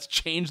those, so let's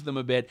change them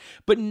a bit.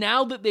 But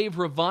now that they've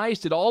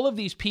revised it, all of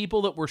these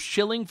people that were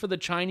shilling for the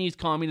Chinese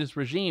communist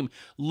regime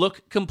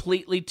look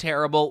completely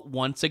terrible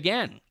once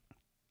again.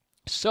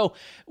 So,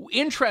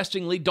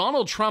 interestingly,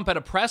 Donald Trump at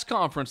a press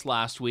conference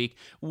last week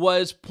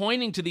was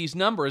pointing to these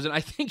numbers, and I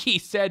think he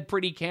said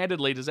pretty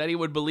candidly, does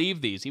anyone believe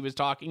these? He was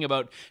talking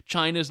about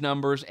China's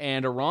numbers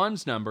and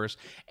Iran's numbers,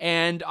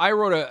 and I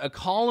wrote a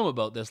column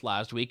about this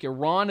last week.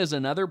 Iran is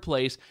another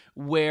place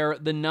where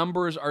the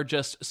numbers are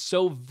just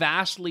so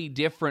vastly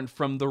different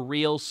from the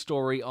real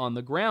story on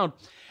the ground.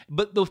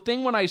 But the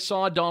thing when I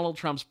saw Donald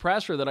Trump's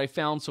presser that I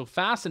found so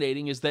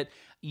fascinating is that,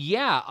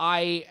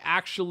 I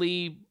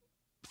actually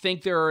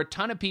think there are a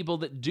ton of people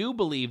that do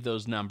believe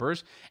those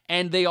numbers,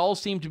 and they all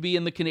seem to be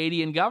in the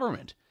Canadian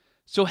government.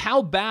 So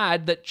how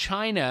bad that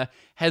China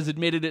has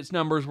admitted its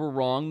numbers were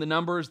wrong, the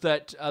numbers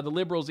that the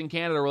Liberals in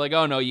Canada were like,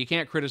 oh no, you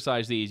can't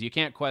criticize these, you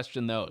can't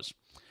question those.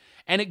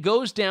 And it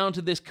goes down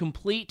to this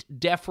complete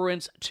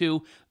deference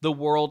to the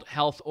World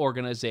Health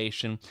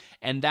Organization.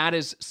 And that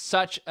is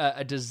such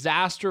a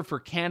disaster for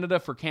Canada,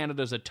 for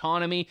Canada's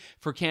autonomy,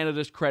 for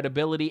Canada's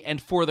credibility,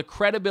 and for the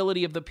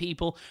credibility of the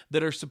people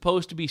that are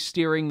supposed to be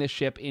steering the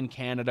ship in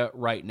Canada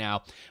right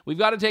now. We've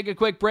got to take a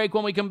quick break.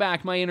 When we come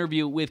back, my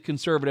interview with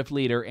Conservative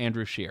leader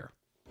Andrew Scheer.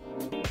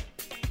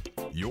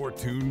 You're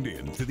tuned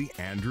in to The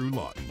Andrew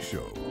Lawton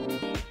Show.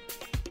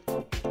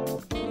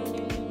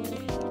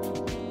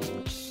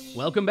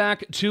 Welcome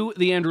back to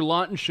The Andrew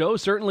Lawton Show.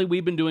 Certainly,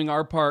 we've been doing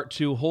our part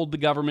to hold the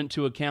government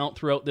to account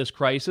throughout this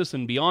crisis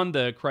and beyond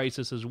the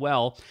crisis as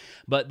well.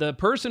 But the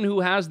person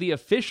who has the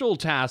official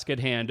task at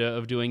hand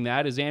of doing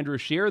that is Andrew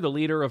Scheer, the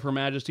leader of Her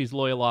Majesty's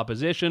Loyal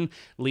Opposition,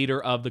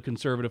 leader of the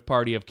Conservative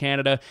Party of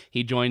Canada.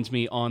 He joins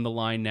me on the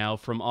line now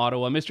from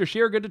Ottawa. Mr.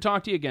 Scheer, good to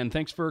talk to you again.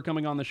 Thanks for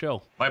coming on the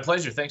show. My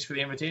pleasure. Thanks for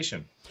the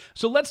invitation.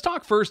 So let's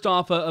talk first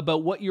off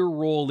about what your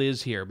role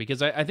is here,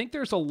 because I think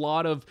there's a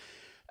lot of,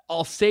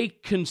 I'll say,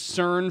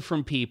 concern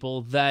from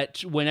people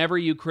that whenever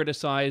you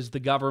criticize the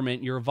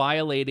government, you're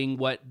violating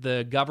what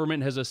the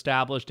government has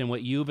established and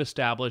what you've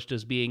established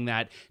as being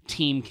that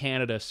Team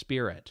Canada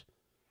spirit.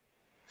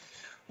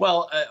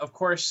 Well, of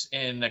course,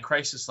 in a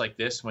crisis like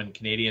this, when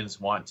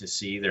Canadians want to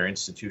see their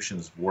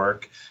institutions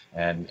work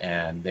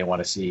and they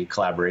want to see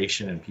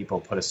collaboration and people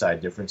put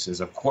aside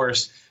differences, of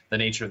course, the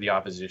nature of the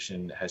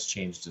opposition has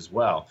changed as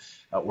well.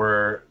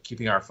 We're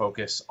keeping our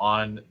focus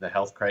on the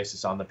health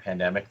crisis, on the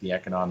pandemic, the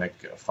economic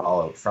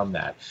fallout from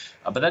that.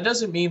 But that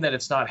doesn't mean that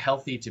it's not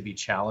healthy to be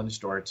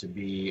challenged or to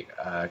be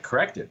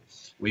corrected.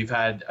 We've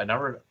had a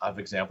number of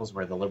examples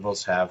where the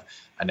Liberals have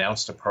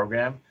announced a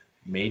program,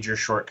 major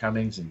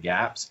shortcomings and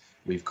gaps.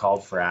 We've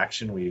called for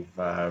action. We've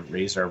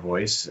raised our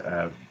voice,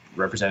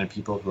 represented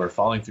people who are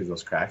falling through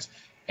those cracks,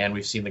 and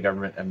we've seen the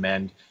government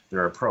amend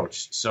their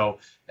approach. So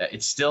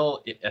it's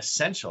still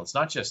essential. It's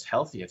not just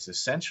healthy, it's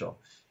essential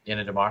in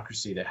a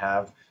democracy to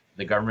have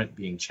the government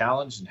being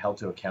challenged and held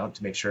to account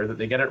to make sure that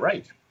they get it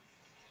right.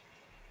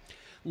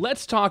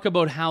 Let's talk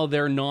about how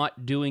they're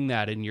not doing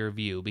that in your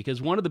view,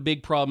 because one of the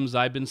big problems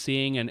I've been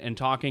seeing and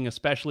talking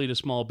especially to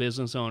small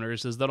business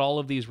owners is that all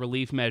of these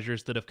relief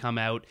measures that have come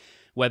out,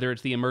 whether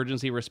it's the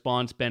emergency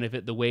response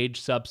benefit, the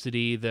wage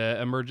subsidy,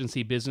 the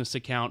emergency business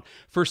account,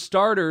 for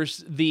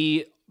starters,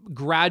 the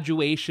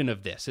graduation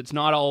of this. It's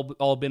not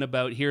all been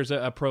about here's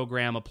a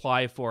program,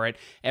 apply for it.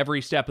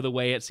 Every step of the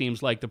way, it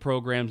seems like the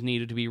programs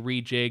needed to be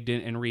rejigged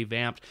and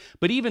revamped.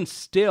 But even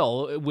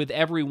still, with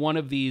every one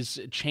of these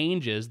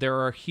changes, there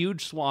are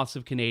huge swaths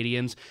of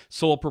Canadians,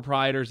 sole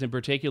proprietors in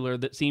particular,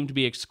 that seem to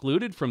be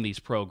excluded from these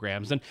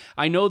programs. And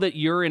I know that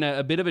you're in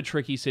a bit of a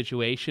tricky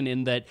situation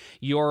in that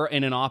you're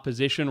in an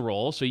opposition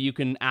role, so you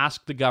can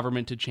ask the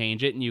government to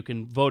change it and you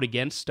can vote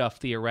against stuff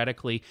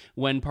theoretically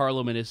when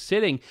Parliament is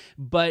sitting.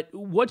 But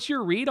what's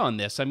your read on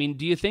this? I mean,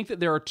 do you think that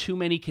there are too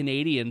many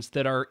Canadians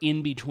that are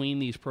in between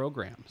these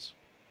programs?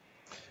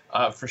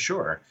 For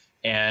sure.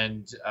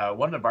 And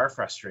one of our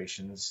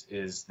frustrations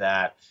is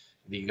that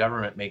the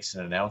government makes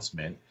an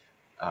announcement.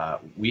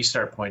 We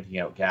start pointing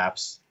out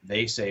gaps.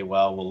 They say,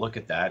 well, we'll look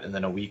at that. And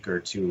then a week or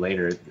two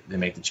later, they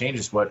make the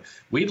changes. What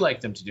we'd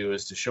like them to do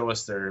is to show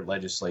us their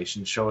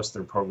legislation, show us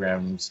their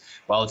programs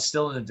while it's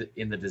still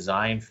in the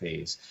design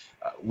phase.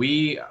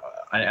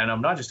 And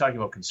I'm not just talking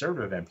about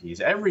Conservative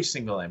MPs, every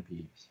single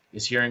MP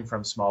is hearing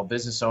from small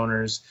business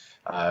owners,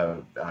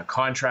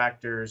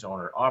 contractors,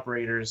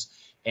 owner-operators,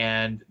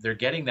 and they're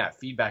getting that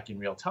feedback in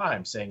real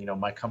time saying,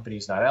 my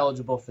company's not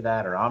eligible for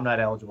that, or I'm not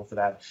eligible for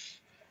that.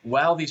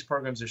 While these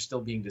programs are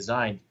still being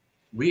designed,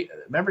 we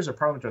members of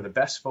Parliament are the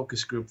best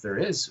focus group there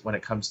is when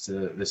it comes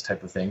to this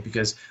type of thing,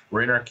 because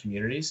we're in our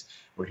communities,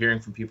 we're hearing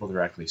from people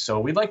directly. So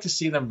we'd like to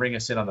see them bring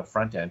us in on the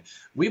front end.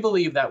 We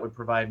believe that would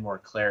provide more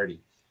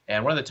clarity.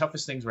 And one of the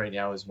toughest things right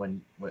now is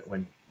when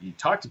you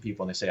talk to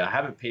people and they say, I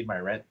haven't paid my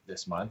rent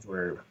this month,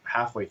 we're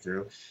halfway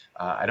through,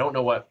 I don't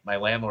know what my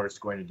landlord is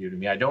going to do to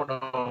me, I don't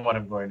know what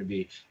I'm going to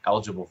be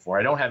eligible for,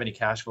 I don't have any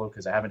cash flow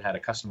because I haven't had a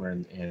customer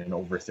in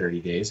over 30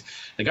 days.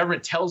 The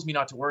government tells me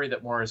not to worry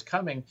that more is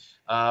coming,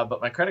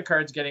 but my credit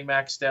card's getting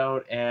maxed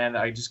out, and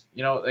I just,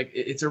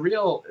 there's a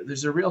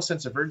real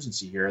sense of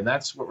urgency here, and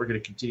that's what we're going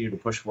to continue to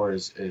push for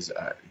is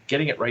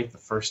getting it right the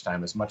first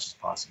time as much as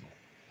possible.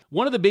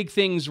 One of the big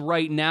things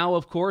right now,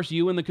 of course,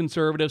 you and the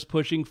Conservatives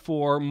pushing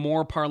for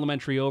more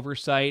parliamentary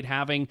oversight,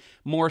 having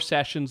more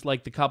sessions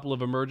like the couple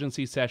of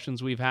emergency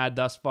sessions we've had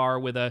thus far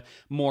with a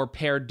more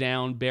pared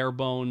down, bare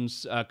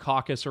bones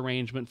caucus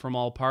arrangement from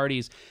all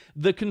parties.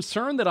 The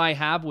concern that I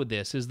have with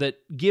this is that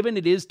given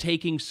it is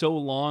taking so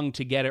long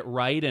to get it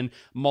right and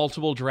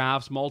multiple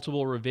drafts,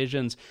 multiple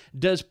revisions,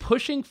 does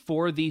pushing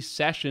for these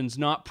sessions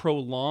not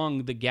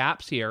prolong the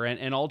gaps here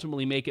and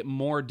ultimately make it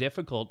more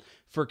difficult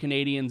for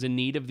Canadians in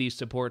need of these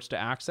supports to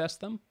access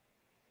them?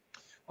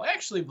 Well, I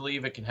actually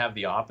believe it can have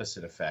the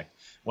opposite effect.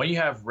 When you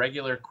have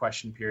regular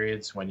question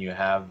periods, when you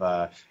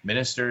have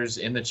ministers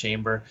in the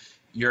chamber,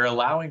 you're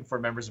allowing for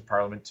members of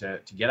Parliament to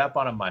get up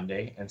on a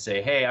Monday and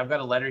say, hey, I've got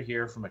a letter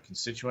here from a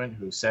constituent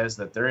who says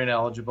that they're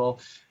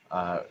ineligible.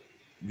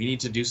 We need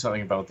to do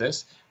something about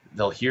this.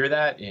 They'll hear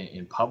that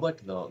in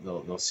public.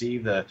 They'll see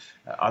the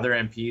other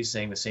MPs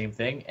saying the same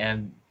thing.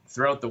 And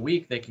throughout the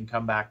week, they can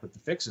come back with the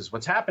fixes.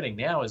 What's happening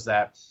now is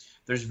that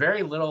there's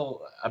very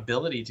little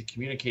ability to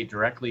communicate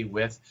directly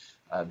with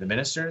the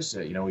ministers.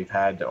 We've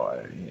had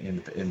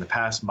in the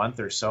past month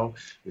or so,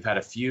 we've had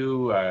a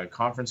few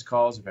conference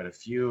calls, we've had a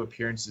few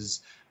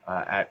appearances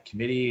at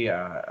committee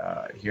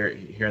here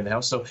in the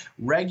House. So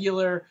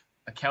regular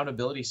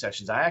accountability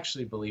sessions, I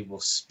actually believe,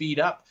 will speed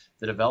up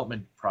the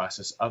development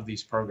process of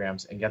these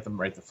programs and get them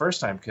right the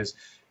first time, because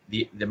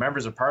the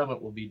members of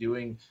Parliament will be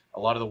doing a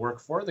lot of the work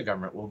for the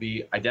government. We'll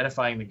be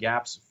identifying the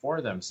gaps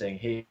for them, saying,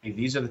 hey,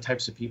 these are the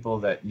types of people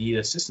that need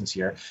assistance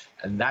here.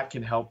 And that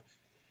can help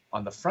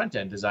on the front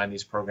end design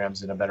these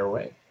programs in a better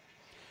way.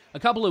 A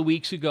couple of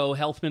weeks ago,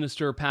 Health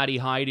Minister Patty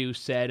Hajdu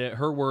said,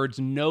 her words,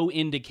 no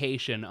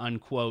indication,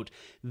 unquote,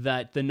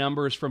 that the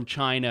numbers from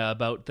China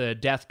about the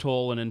death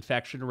toll and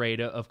infection rate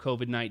of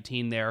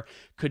COVID-19 there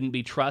couldn't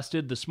be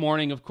trusted. This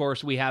morning, of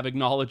course, we have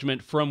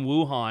acknowledgement from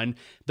Wuhan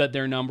that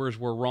their numbers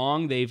were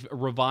wrong. They've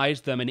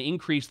revised them and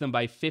increased them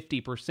by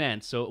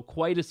 50%, so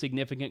quite a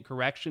significant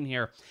correction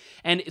here.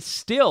 And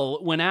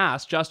still, when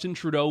asked, Justin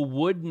Trudeau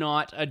would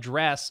not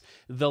address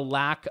the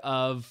lack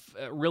of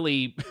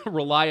really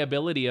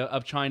reliability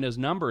of China's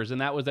numbers,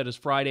 and that was at his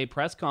Friday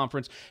press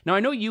conference. Now,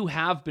 I know you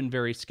have been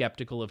very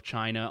skeptical of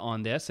China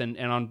on this and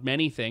on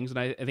many things, and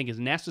I think is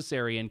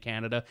necessary in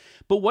Canada,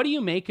 but what do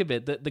you make of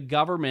it that the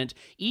government,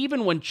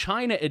 even when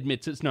China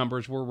admits its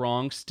numbers were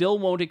wrong, still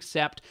won't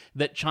accept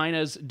that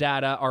China's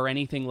data are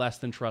anything less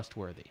than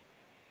trustworthy?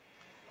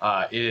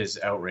 It is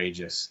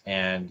outrageous,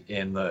 and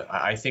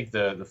I think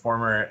the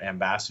former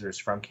ambassadors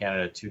from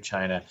Canada to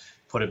China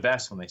put it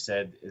best when they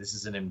said this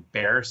is an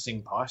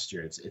embarrassing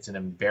posture. It's an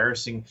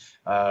embarrassing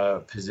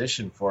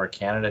position for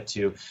Canada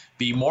to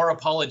be more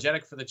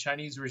apologetic for the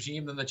Chinese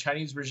regime than the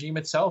Chinese regime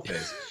itself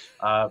is.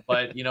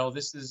 But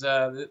this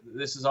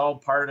is all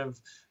part of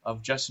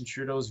of Justin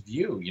Trudeau's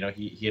view. You know,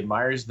 he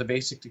admires the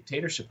basic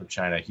dictatorship of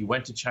China. He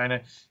went to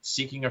China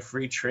seeking a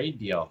free trade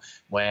deal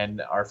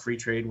when our free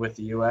trade with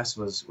the U.S.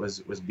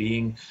 was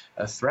being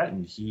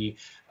threatened. He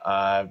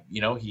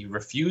he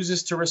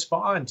refuses to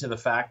respond to the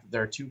fact that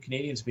there are 2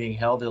 Canadians being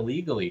held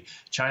illegally.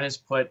 China's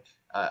put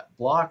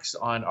blocks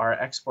on our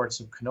exports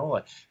of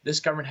canola. This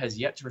government has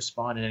yet to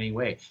respond in any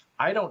way.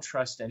 I don't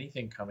trust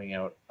anything coming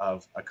out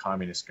of a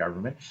communist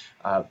government.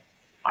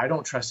 I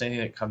don't trust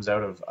anything that comes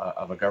out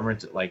of a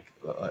government like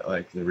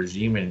the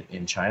regime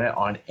in China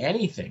on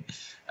anything.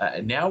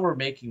 Now we're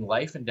making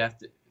life and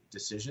death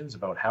decisions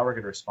about how we're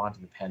going to respond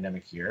to the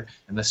pandemic here,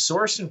 and the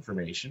source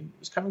information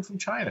is coming from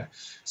China.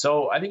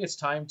 So I think it's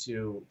time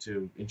to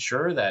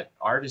ensure that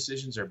our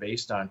decisions are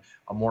based on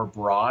a more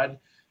broad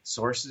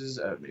sources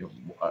of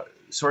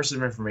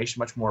information,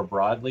 much more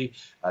broadly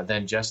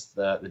than just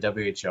the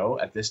WHO.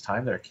 At this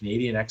time, there are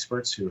Canadian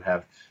experts who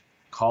have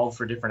called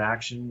for different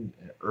action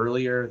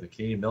earlier. The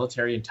Canadian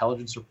Military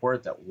Intelligence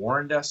Report that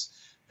warned us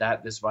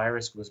that this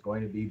virus was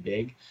going to be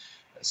big.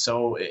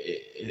 So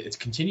it's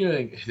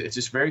continuing. It's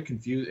just very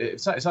confusing.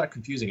 It's not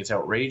confusing. It's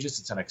outrageous.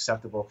 It's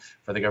unacceptable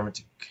for the government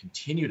to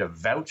continue to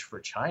vouch for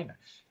China.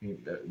 I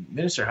mean,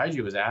 Minister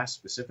Haiju was asked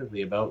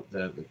specifically about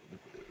the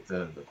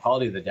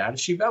quality of the data.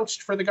 She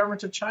vouched for the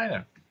government of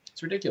China.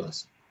 It's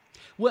ridiculous.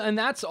 Well, and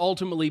that's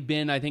ultimately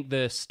been, I think,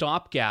 the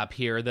stopgap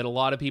here that a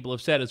lot of people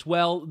have said as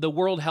well, the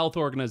World Health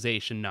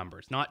Organization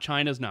numbers, not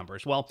China's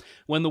numbers. Well,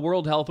 when the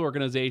World Health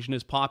Organization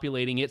is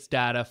populating its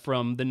data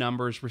from the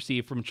numbers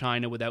received from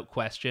China without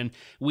question,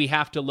 we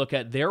have to look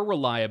at their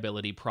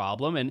reliability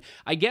problem. And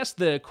I guess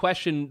the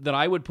question that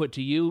I would put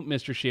to you,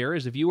 Mr. Scheer,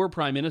 is if you were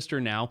Prime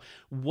Minister now,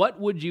 what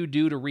would you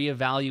do to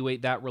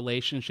reevaluate that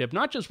relationship,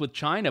 not just with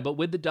China, but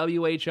with the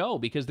WHO?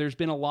 Because there's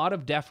been a lot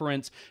of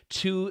deference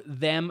to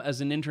them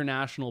as an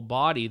international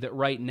body that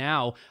right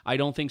now I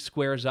don't think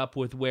squares up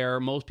with where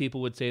most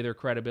people would say their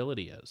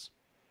credibility is.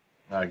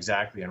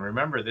 Exactly. And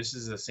remember, this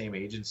is the same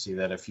agency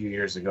that a few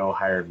years ago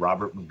hired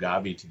Robert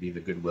Mugabe to be the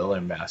goodwill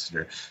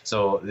ambassador.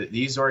 So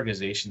these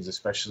organizations,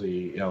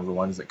 especially the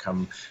ones that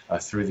come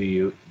through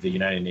the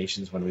United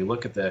Nations, when we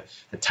look at the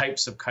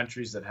types of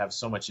countries that have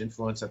so much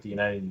influence at the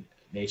United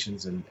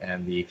Nations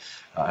and the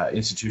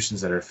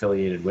institutions that are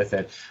affiliated with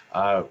it,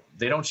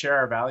 they don't share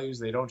our values.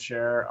 They don't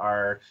share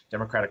our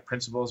democratic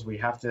principles. We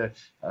have to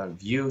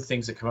view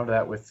things that come out of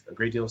that with a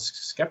great deal of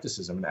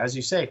skepticism. And as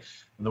you say,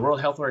 when the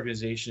World Health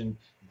Organization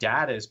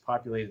data is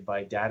populated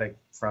by data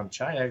from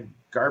China,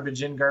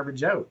 garbage in,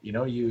 garbage out. We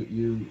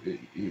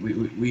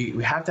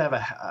have to have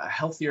a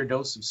healthier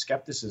dose of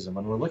skepticism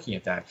when we're looking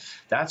at that.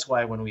 That's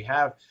why when we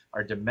have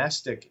our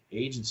domestic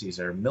agencies,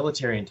 our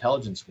military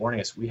intelligence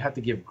warning us, we have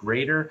to give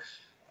greater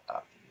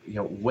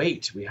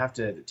weight. We have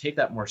to take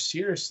that more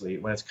seriously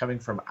when it's coming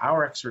from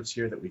our experts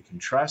here that we can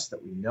trust,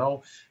 that we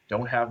know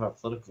don't have a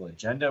political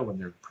agenda when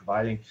they're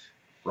providing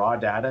raw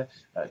data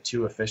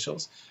to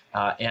officials.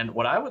 And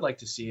what I would like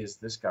to see is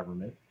this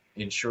government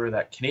ensure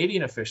that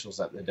Canadian officials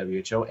at the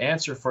WHO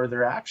answer for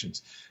their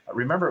actions.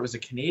 Remember, it was a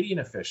Canadian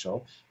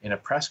official in a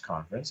press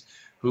conference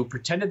who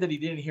pretended that he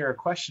didn't hear a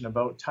question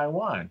about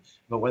Taiwan,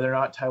 but whether or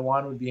not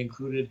Taiwan would be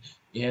included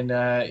in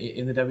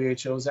the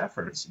WHO's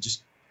efforts.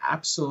 Just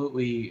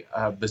absolutely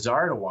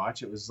bizarre to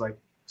watch. It was like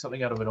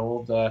something out of an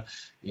old,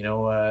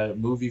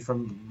 movie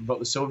about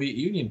the Soviet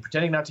Union,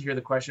 pretending not to hear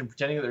the question,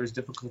 pretending that there was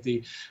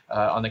difficulty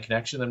on the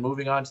connection, then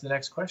moving on to the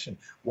next question.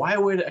 Why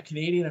would a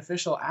Canadian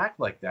official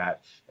act like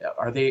that?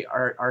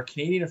 Are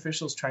Canadian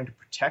officials trying to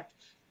protect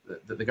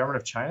the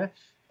government of China?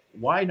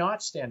 Why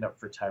not stand up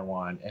for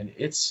Taiwan and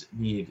its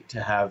need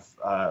to have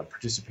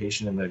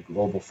participation in the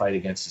global fight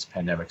against this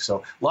pandemic?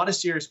 So a lot of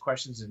serious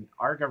questions, and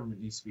our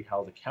government needs to be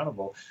held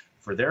accountable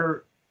for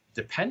their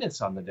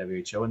dependence on the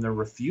WHO and their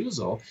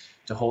refusal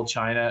to hold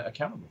China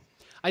accountable.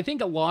 I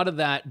think a lot of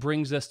that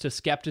brings us to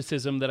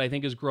skepticism that I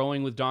think is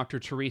growing with Dr.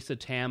 Theresa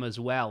Tam as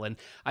well. And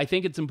I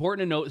think it's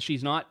important to note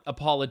she's not a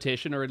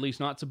politician, or at least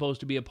not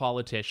supposed to be a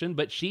politician,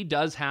 but she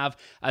does have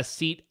a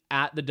seat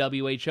at the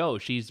WHO.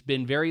 She's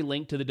been very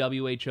linked to the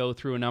WHO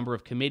through a number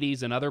of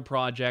committees and other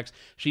projects.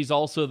 She's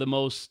also the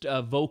most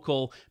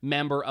vocal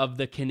member of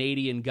the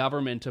Canadian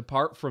government,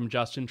 apart from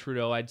Justin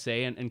Trudeau, I'd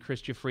say, and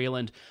Chrystia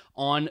Freeland,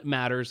 on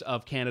matters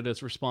of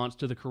Canada's response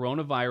to the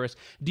coronavirus.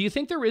 Do you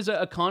think there is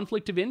a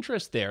conflict of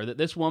interest there, that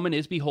this woman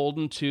is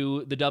beholden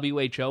to the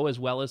WHO as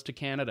well as to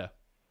Canada?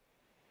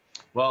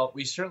 Well,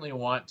 we certainly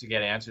want to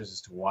get answers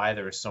as to why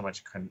there is so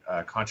much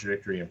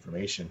contradictory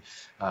information.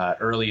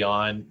 Early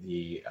on,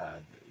 the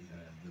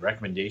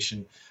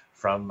recommendation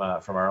from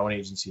our own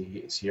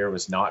agency here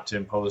was not to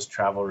impose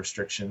travel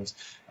restrictions.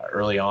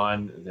 Early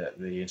on,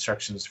 the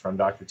instructions from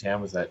Dr.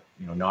 Tam was that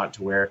not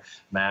to wear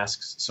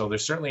masks. So there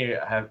certainly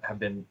have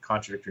been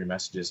contradictory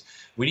messages.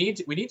 We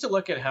need to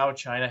look at how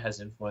China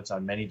has influence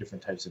on many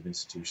different types of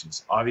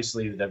institutions.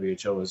 Obviously, the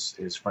WHO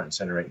is front and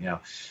center right now.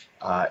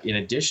 In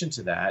addition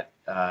to that,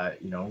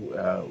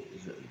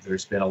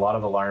 there's been a lot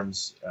of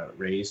alarms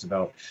raised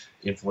about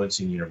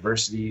influencing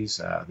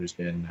universities. There's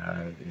been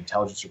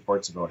intelligence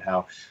reports about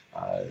how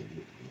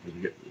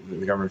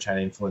the government of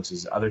China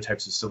influences other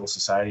types of civil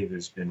society.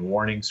 There's been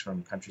warnings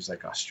from countries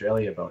like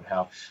Australia about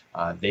how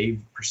they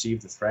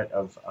perceive the threat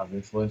of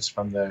influence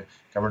from the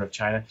government of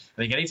China. I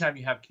think anytime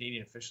you have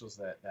Canadian officials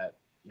that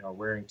are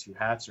wearing two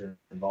hats or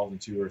involved in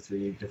 2 or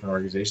 3 different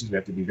organizations, we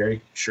have to be very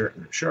sure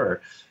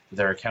that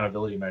there are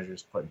accountability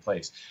measures put in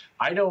place.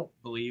 I don't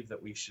believe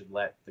that we should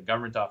let the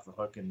government off the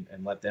hook and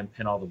let them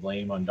pin all the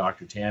blame on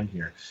Dr. Tam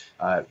here.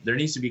 There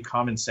needs to be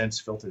common sense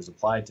filters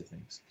applied to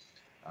things.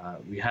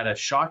 We had a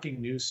shocking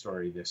news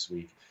story this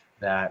week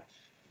that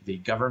the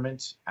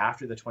government,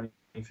 after the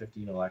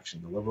 2015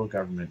 election, the Liberal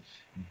government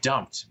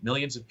dumped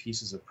millions of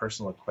pieces of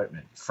personal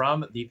equipment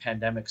from the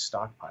pandemic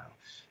stockpile.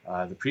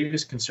 The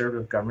previous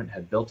Conservative government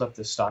had built up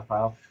this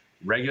stockpile,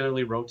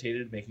 regularly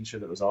rotated, making sure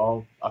that it was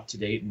all up to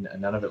date and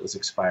none of it was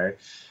expired.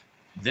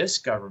 This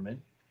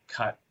government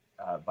cut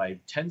by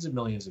tens of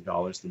millions of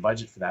dollars the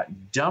budget for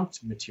that,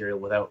 dumped material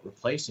without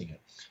replacing it.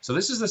 So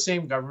this is the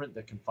same government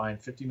that can find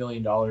 $50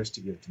 million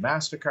to give to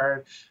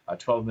MasterCard,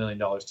 $12 million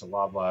to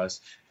Loblaws,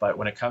 but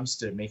when it comes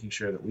to making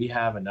sure that we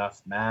have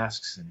enough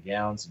masks and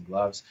gowns and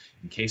gloves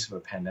in case of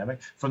a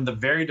pandemic, from the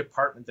very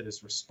department that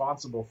is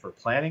responsible for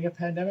planning a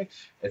pandemic,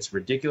 it's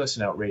ridiculous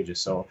and outrageous.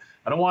 So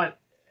I don't want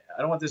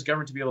this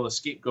government to be able to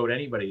scapegoat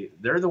anybody.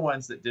 They're the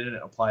ones that didn't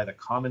apply the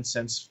common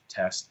sense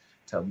test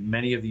to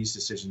many of these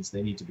decisions.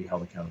 They need to be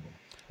held accountable.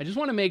 I just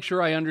want to make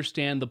sure I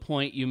understand the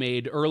point you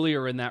made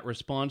earlier in that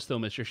response, though,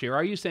 Mr. Scheer.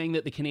 Are you saying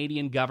that the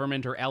Canadian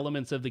government or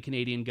elements of the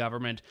Canadian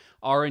government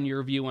are, in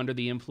your view, under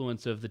the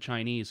influence of the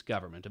Chinese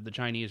government, of the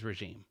Chinese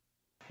regime?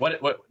 What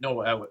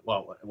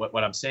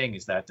I'm saying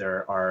is that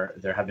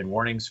there have been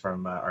warnings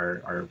from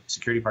our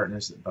security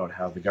partners about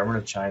how the government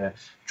of China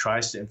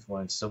tries to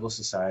influence civil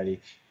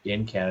society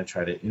in Canada,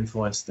 try to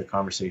influence the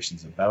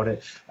conversations about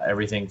it.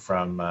 Everything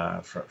from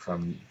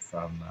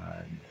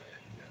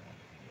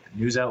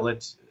news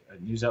outlets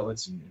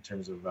in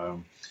terms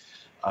of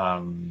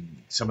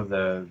some of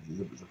the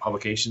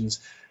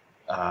publications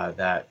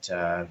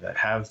that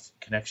have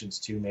connections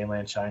to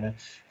mainland China.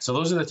 So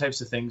those are the types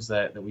of things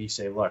that we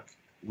say, look,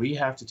 we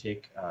have to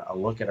take a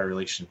look at our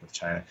relationship with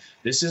China.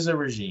 This is a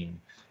regime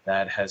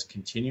that has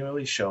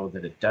continually showed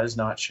that it does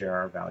not share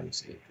our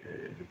values. It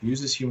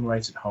abuses human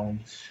rights at home.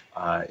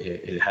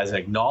 It has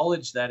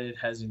acknowledged that it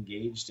has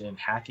engaged in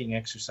hacking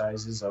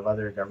exercises of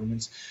other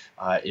governments.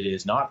 It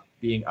is not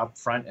being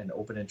upfront and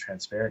open and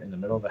transparent in the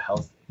middle of a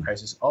health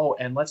crisis. Oh,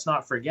 and let's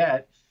not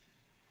forget,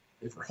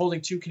 if we're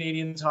holding 2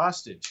 Canadians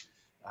hostage.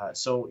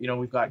 So,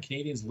 we've got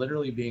Canadians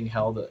literally being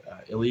held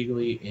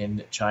illegally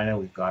in China.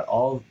 We've got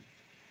all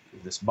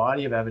this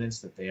body of evidence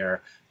that they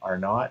are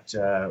not,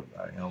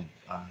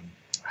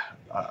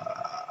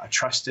 a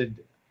trusted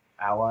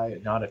ally,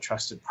 not a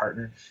trusted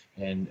partner,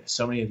 and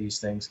so many of these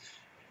things.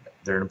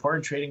 They're an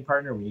important trading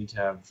partner. We need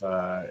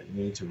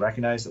to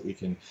recognize that we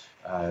can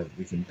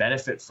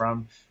benefit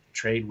from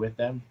trade with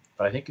them.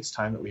 But I think it's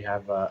time that we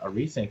have a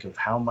rethink of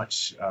how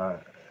much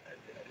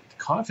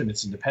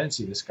confidence and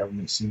dependency this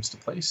government seems to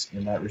place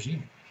in that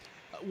regime.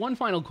 One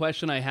final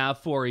question I have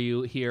for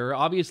you here.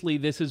 Obviously,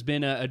 this has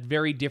been a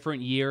very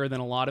different year than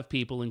a lot of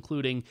people,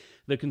 including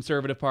the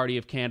Conservative Party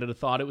of Canada,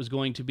 thought it was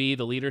going to be.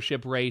 The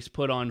leadership race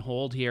put on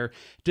hold here.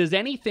 Does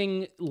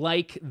anything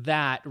like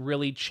that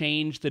really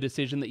change the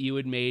decision that you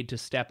had made to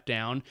step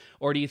down?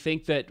 Or do you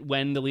think that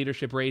when the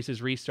leadership race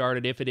is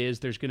restarted, if it is,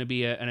 there's going to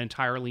be an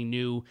entirely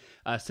new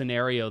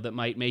scenario that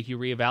might make you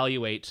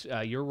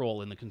reevaluate your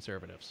role in the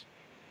Conservatives?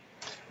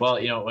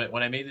 Well,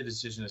 when I made the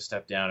decision to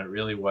step down, it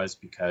really was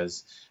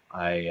because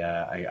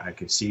I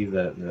could see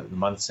the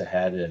months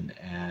ahead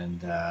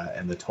and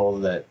the toll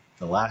that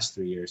the last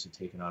 3 years had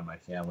taken on my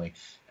family,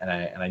 and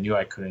I knew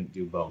I couldn't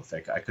do both.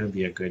 I couldn't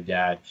be a good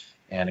dad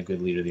and a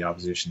good leader of the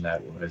opposition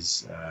that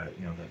was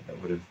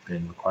that would have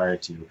been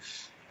required to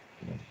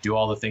do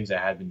all the things I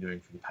had been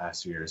doing for the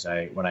past 2 years.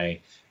 When I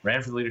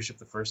ran for the leadership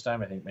the first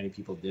time, I think many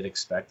people did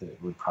expect that it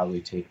would probably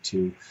take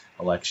 2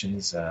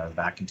 elections.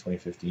 Back in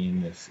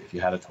 2015, if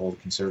you had told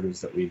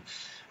Conservatives that we'd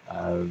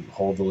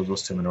hold the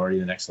Liberals to a minority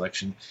in the next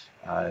election,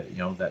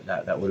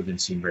 that would have been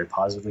seen very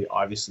positively.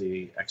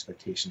 Obviously,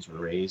 expectations were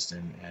raised,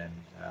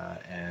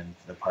 and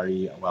the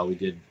party, while we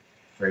did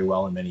very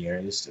well in many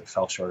areas,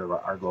 fell short of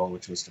our goal,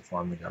 which was to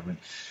form the government.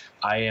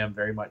 I am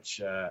very much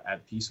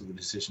at peace with the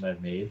decision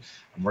I've made.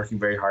 I'm working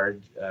very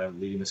hard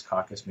leading this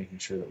caucus, making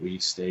sure that we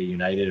stay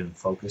united and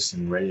focused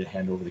and ready to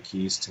hand over the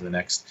keys to the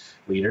next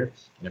leader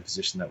in a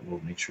position that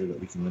will make sure that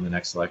we can win the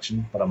next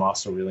election. But I'm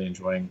also really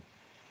enjoying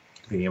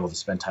being able to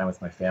spend time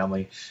with my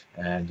family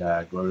and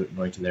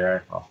going to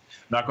their, well,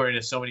 not going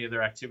to so many of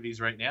their activities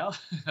right now,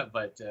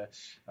 but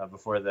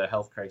before the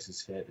health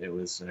crisis hit, it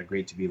was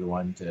great to be the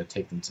one to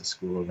take them to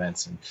school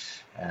events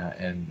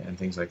and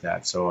things like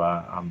that. So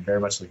I'm very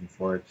much looking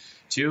forward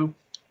to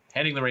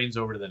handing the reins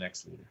over to the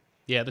next leader.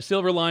 Yeah, the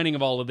silver lining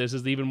of all of this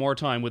is even more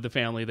time with the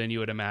family than you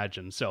would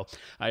imagine. So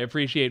I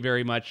appreciate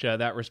very much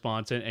that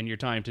response and your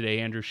time today,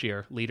 Andrew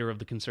Scheer, leader of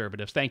the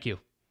Conservatives. Thank you.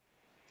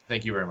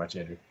 Thank you very much,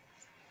 Andrew.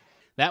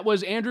 That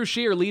was Andrew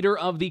Scheer, leader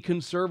of the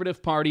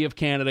Conservative Party of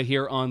Canada,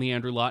 here on The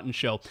Andrew Lawton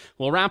Show.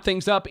 We'll wrap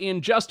things up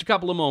in just a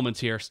couple of moments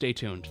here. Stay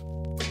tuned.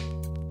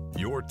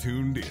 You're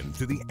tuned in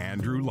to The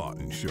Andrew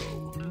Lawton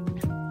Show.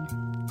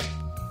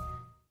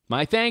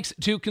 My thanks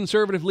to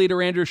Conservative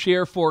leader Andrew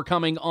Scheer for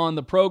coming on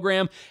the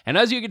program. And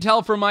as you can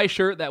tell from my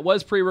shirt, that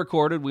was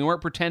pre-recorded. We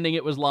weren't pretending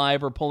it was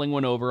live or pulling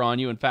one over on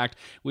you. In fact,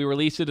 we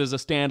released it as a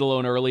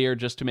standalone earlier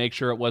just to make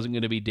sure it wasn't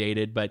going to be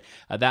dated. But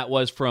that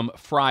was from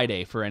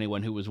Friday, for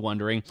anyone who was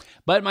wondering.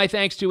 But my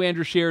thanks to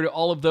Andrew Scheer, to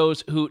all of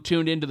those who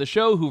tuned into the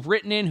show, who've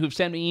written in, who've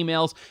sent me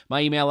emails.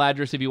 My email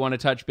address, if you want to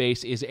touch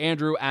base, is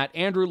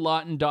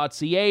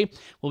andrew@andrewlawton.ca.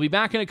 We'll be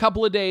back in a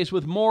couple of days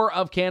with more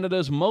of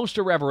Canada's most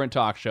irreverent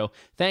talk show.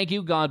 Thank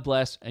you, God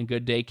bless, and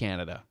good day,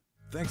 Canada.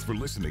 Thanks for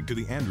listening to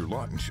The Andrew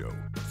Lawton Show.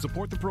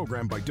 Support the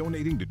program by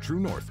donating to True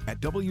North at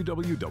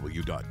www.tnc.news.